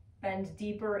 Bend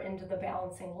deeper into the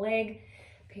balancing leg.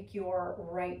 Pick your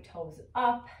right toes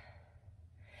up.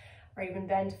 Or even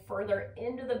bend further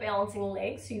into the balancing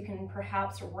leg so you can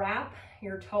perhaps wrap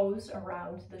your toes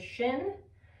around the shin,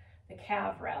 the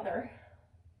calf rather.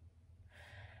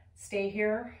 Stay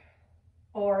here,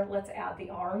 or let's add the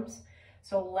arms.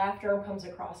 So left arm comes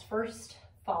across first,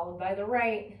 followed by the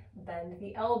right. Bend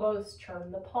the elbows,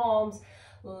 turn the palms.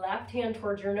 Left hand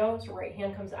towards your nose, right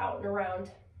hand comes out and around.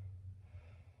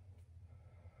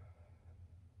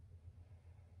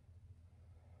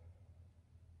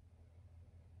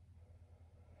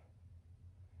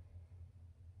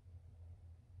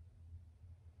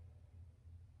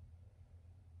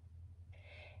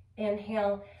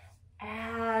 Inhale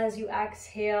as you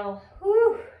exhale.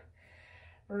 Whew.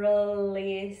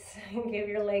 Release. Give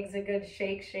your legs a good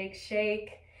shake, shake,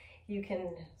 shake. You can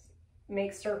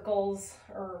make circles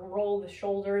or roll the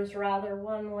shoulders rather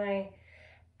one way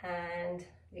and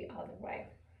the other way.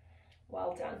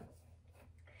 Well done.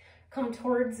 Come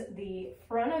towards the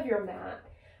front of your mat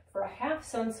for a half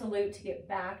sun salute to get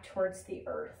back towards the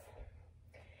earth.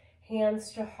 Hands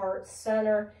to heart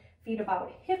center, feet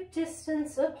about hip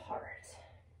distance apart.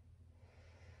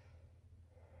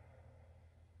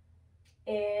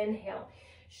 Inhale,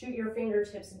 shoot your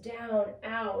fingertips down,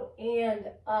 out, and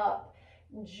up.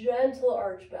 Gentle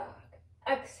arch back.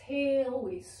 Exhale,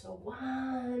 we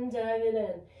swan, dive it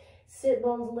in. Sit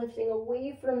bones lifting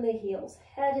away from the heels.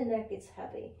 Head and neck is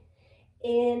heavy.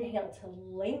 Inhale to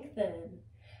lengthen.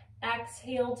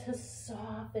 Exhale to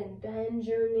soften. Bend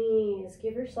your knees.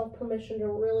 Give yourself permission to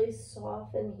really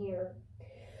soften here.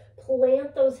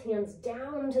 Plant those hands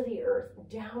down to the earth.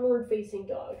 Downward facing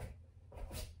dog.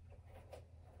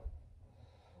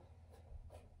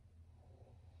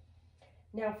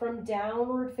 Now from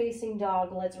downward facing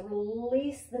dog, let's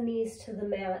release the knees to the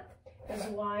mat as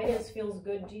wide as feels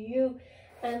good to you.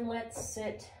 And let's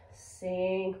sit,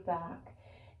 sink back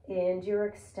into your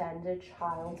extended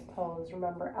child's pose.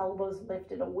 Remember, elbows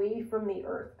lifted away from the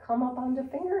earth. Come up onto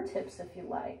fingertips if you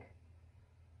like.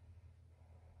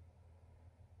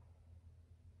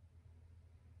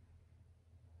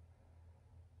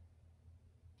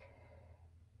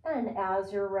 And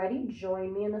as you're ready,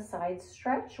 join me in a side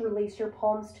stretch. Release your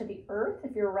palms to the earth.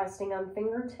 If you're resting on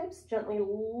fingertips, gently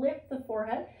lift the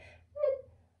forehead.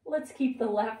 Let's keep the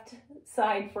left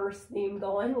side first theme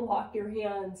going. Walk your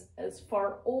hands as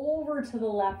far over to the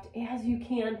left as you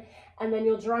can, and then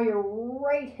you'll draw your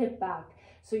right hip back.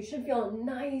 So you should feel a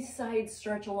nice side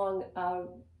stretch along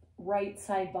right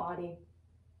side body.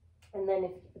 And then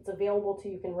if it's available to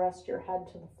you, can rest your head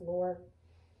to the floor.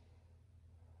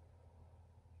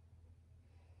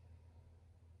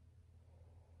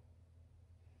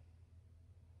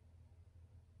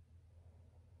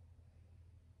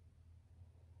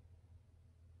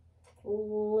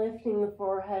 Lifting the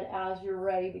forehead as you're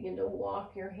ready, begin to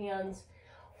walk your hands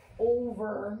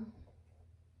over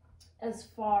as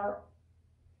far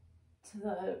to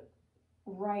the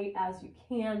right as you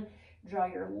can. Draw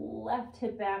your left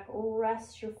hip back,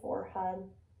 rest your forehead.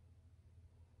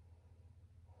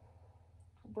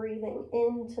 Breathing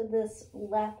into this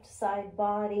left side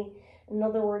body. In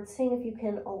other words, seeing if you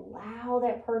can allow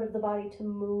that part of the body to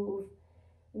move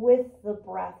with the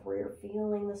breath, where you're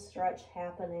feeling the stretch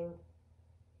happening.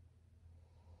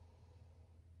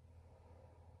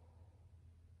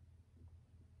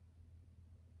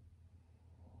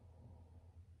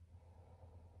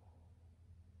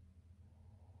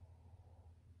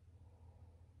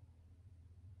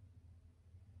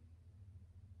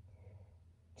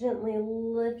 Gently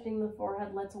lifting the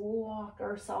forehead, let's walk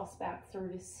ourselves back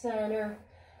through to center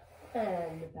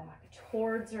and back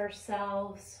towards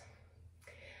ourselves.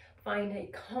 Find a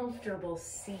comfortable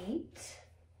seat.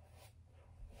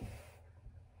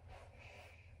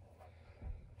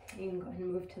 You can go ahead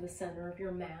and move to the center of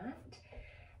your mat.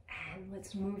 And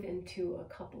let's move into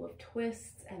a couple of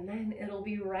twists, and then it'll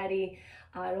be ready.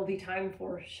 It'll be time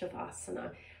for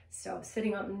Shavasana. So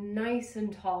sitting up nice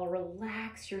and tall,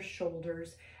 relax your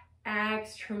shoulders.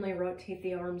 Externally rotate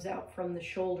the arms out from the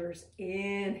shoulders.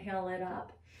 Inhale it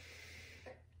up.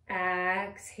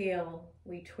 Exhale,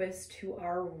 we twist to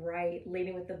our right,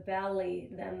 leading with the belly,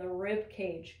 then the rib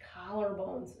cage,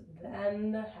 collarbones,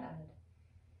 then the head.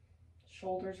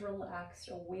 Shoulders relaxed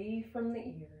away from the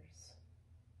ears.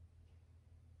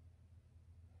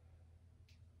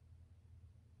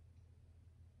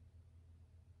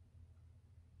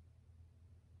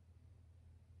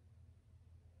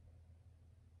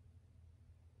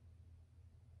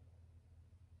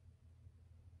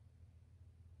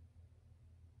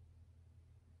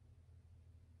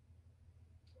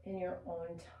 In your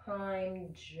own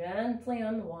time, gently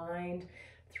unwind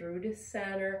through to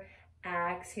center.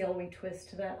 Exhale, we twist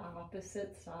to that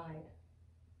opposite side.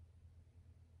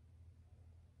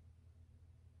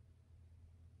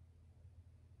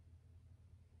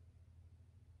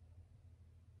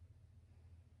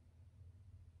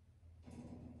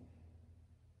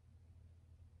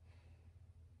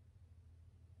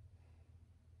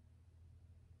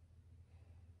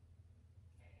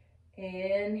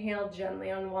 Inhale, gently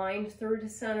unwind through to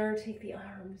center. Take the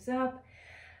arms up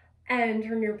and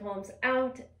turn your palms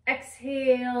out.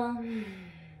 Exhale,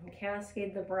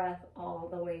 cascade the breath all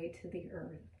the way to the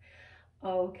earth.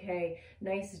 Okay,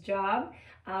 nice job.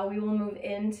 We will move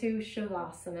into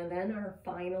Shavasana then, our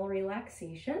final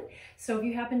relaxation. So if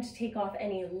you happen to take off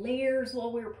any layers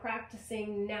while we're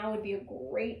practicing, now would be a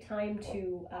great time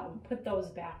to put those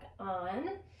back on.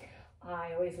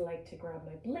 I always like to grab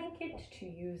my blanket to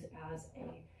use as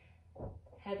a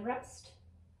headrest.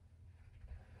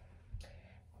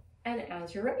 And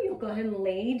as you're ready, you'll go ahead and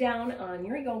lay down on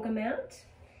your yoga mat.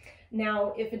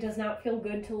 Now, if it does not feel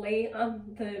good to lay on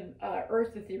the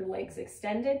earth with your legs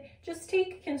extended, just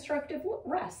take constructive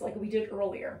rest like we did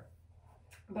earlier.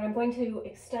 But I'm going to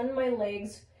extend my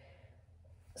legs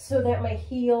so that my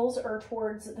heels are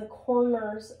towards the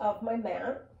corners of my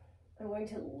mat. I'm going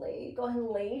to go ahead and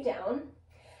lay down,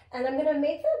 and I'm going to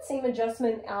make that same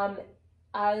adjustment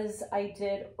as I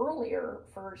did earlier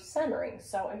for centering.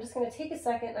 So I'm just going to take a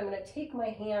second. I'm going to take my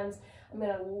hands, I'm going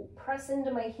to press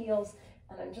into my heels,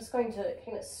 and I'm just going to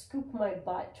kind of scoop my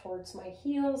butt towards my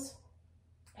heels.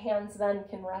 Hands then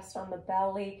can rest on the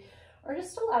belly, or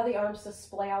just allow the arms to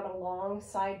splay out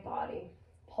alongside body.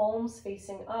 Palms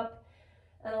facing up,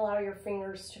 and allow your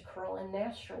fingers to curl in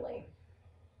naturally.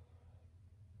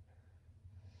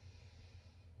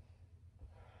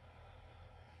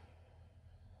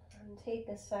 And take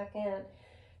a second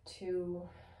to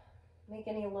make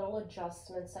any little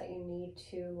adjustments that you need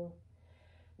to.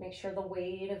 Make sure the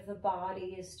weight of the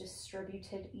body is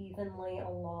distributed evenly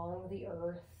along the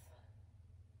earth.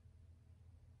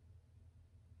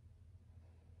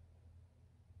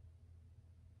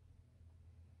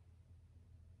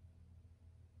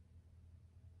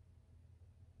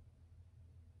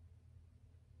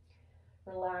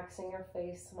 Relaxing your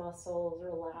face muscles,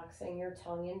 relaxing your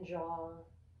tongue and jaw,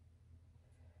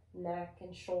 neck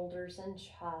and shoulders and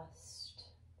chest.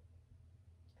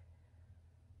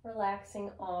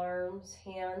 Relaxing arms,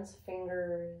 hands,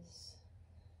 fingers,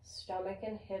 stomach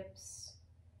and hips,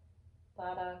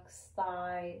 buttocks,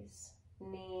 thighs,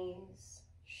 knees,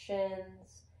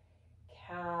 shins,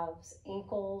 calves,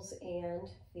 ankles, and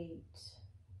feet.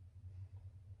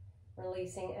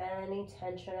 Releasing any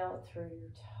tension out through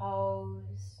your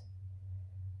toes.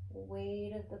 The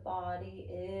weight of the body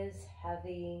is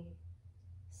heavy,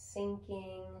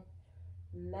 sinking,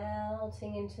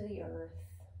 melting into the earth.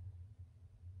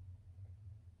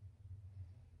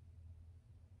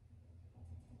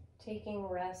 Taking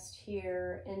rest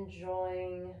here,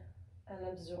 enjoying and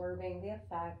absorbing the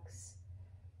effects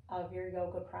of your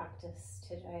yoga practice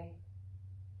today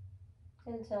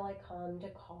until I come to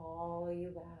call you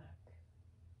back.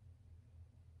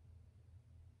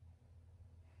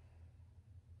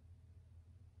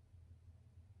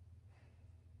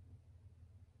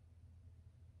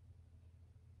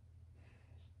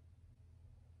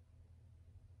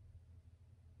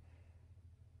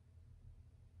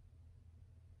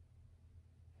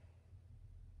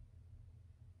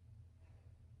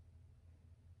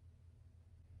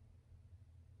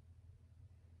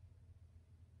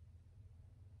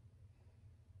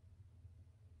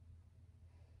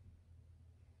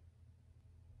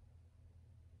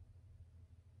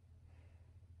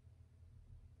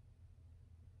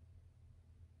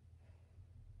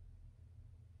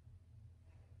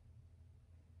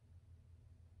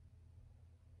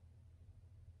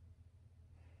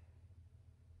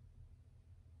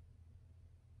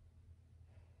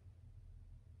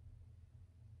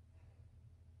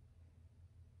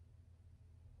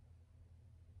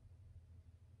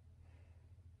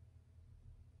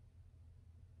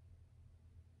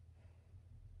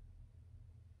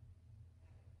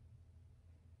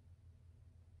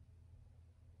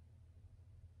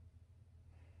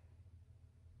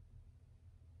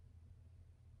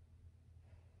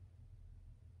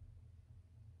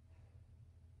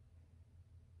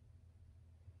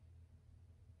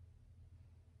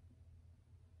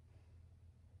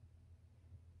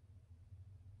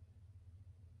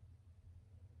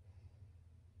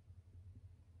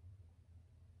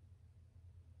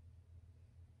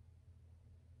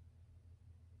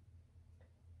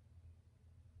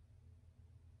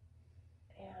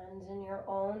 And in your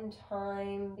own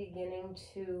time, beginning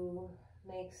to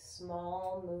make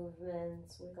small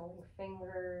movements, wiggling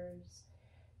fingers,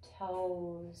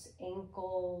 toes,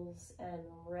 ankles, and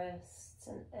wrists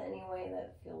in any way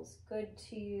that feels good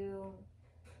to you.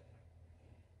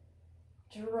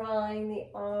 Drawing the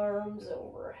arms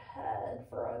overhead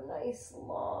for a nice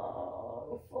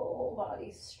long full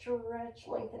body stretch,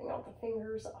 lengthening out the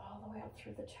fingers all the way up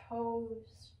through the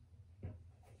toes.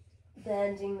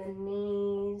 Bending the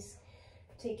knees,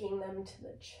 taking them to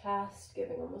the chest,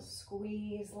 giving them a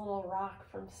squeeze, a little rock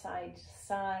from side to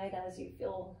side as you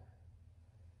feel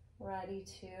ready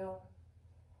to.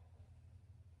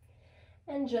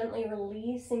 And gently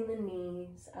releasing the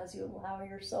knees as you allow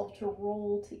yourself to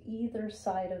roll to either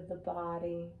side of the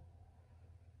body.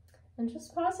 And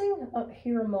just pausing up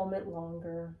here a moment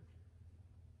longer.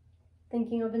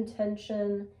 Thinking of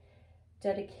intention,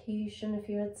 dedication if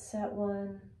you had set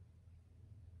one.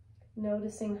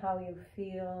 Noticing how you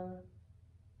feel,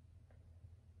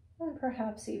 and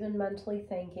perhaps even mentally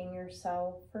thanking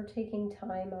yourself for taking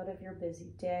time out of your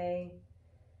busy day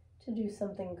to do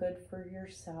something good for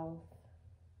yourself,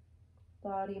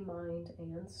 body, mind,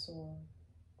 and soul.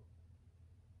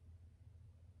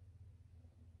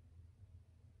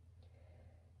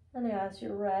 And as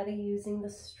you're ready, using the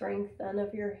strength then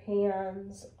of your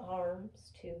hands,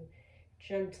 arms to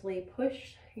gently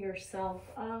push yourself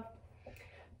up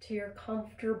to your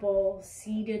comfortable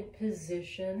seated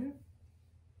position.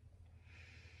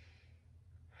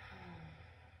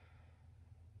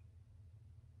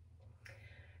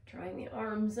 Drawing the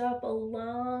arms up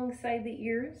alongside the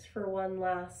ears for one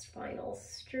last final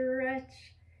stretch.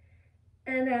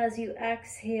 And as you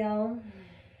exhale,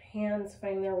 hands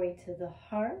find their way to the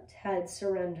heart, head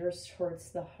surrenders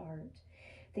towards the heart.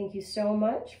 Thank you so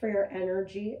much for your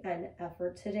energy and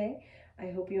effort today. I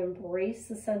hope you embrace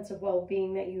the sense of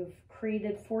well-being that you've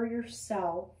created for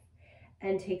yourself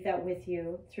and take that with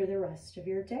you through the rest of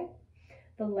your day.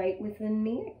 The light within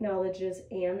me acknowledges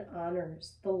and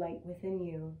honors the light within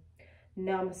you.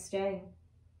 Namaste.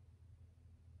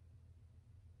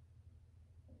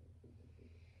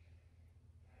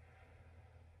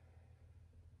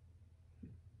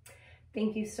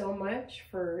 Thank you so much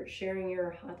for sharing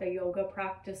your Hatha Yoga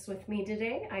practice with me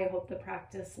today. I hope the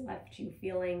practice left you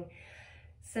feeling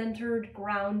centered,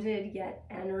 grounded, yet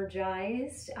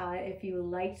energized. If you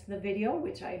liked the video,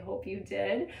 which I hope you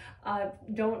did,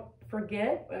 don't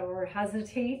forget or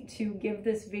hesitate to give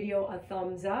this video a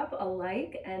thumbs up, a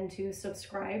like, and to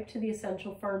subscribe to the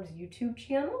Essential Farms YouTube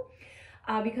channel.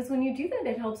 Because when you do that,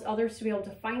 it helps others to be able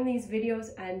to find these videos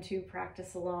and to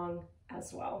practice along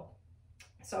as well.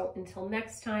 So until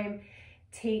next time,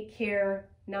 take care.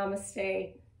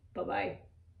 Namaste. Bye-bye.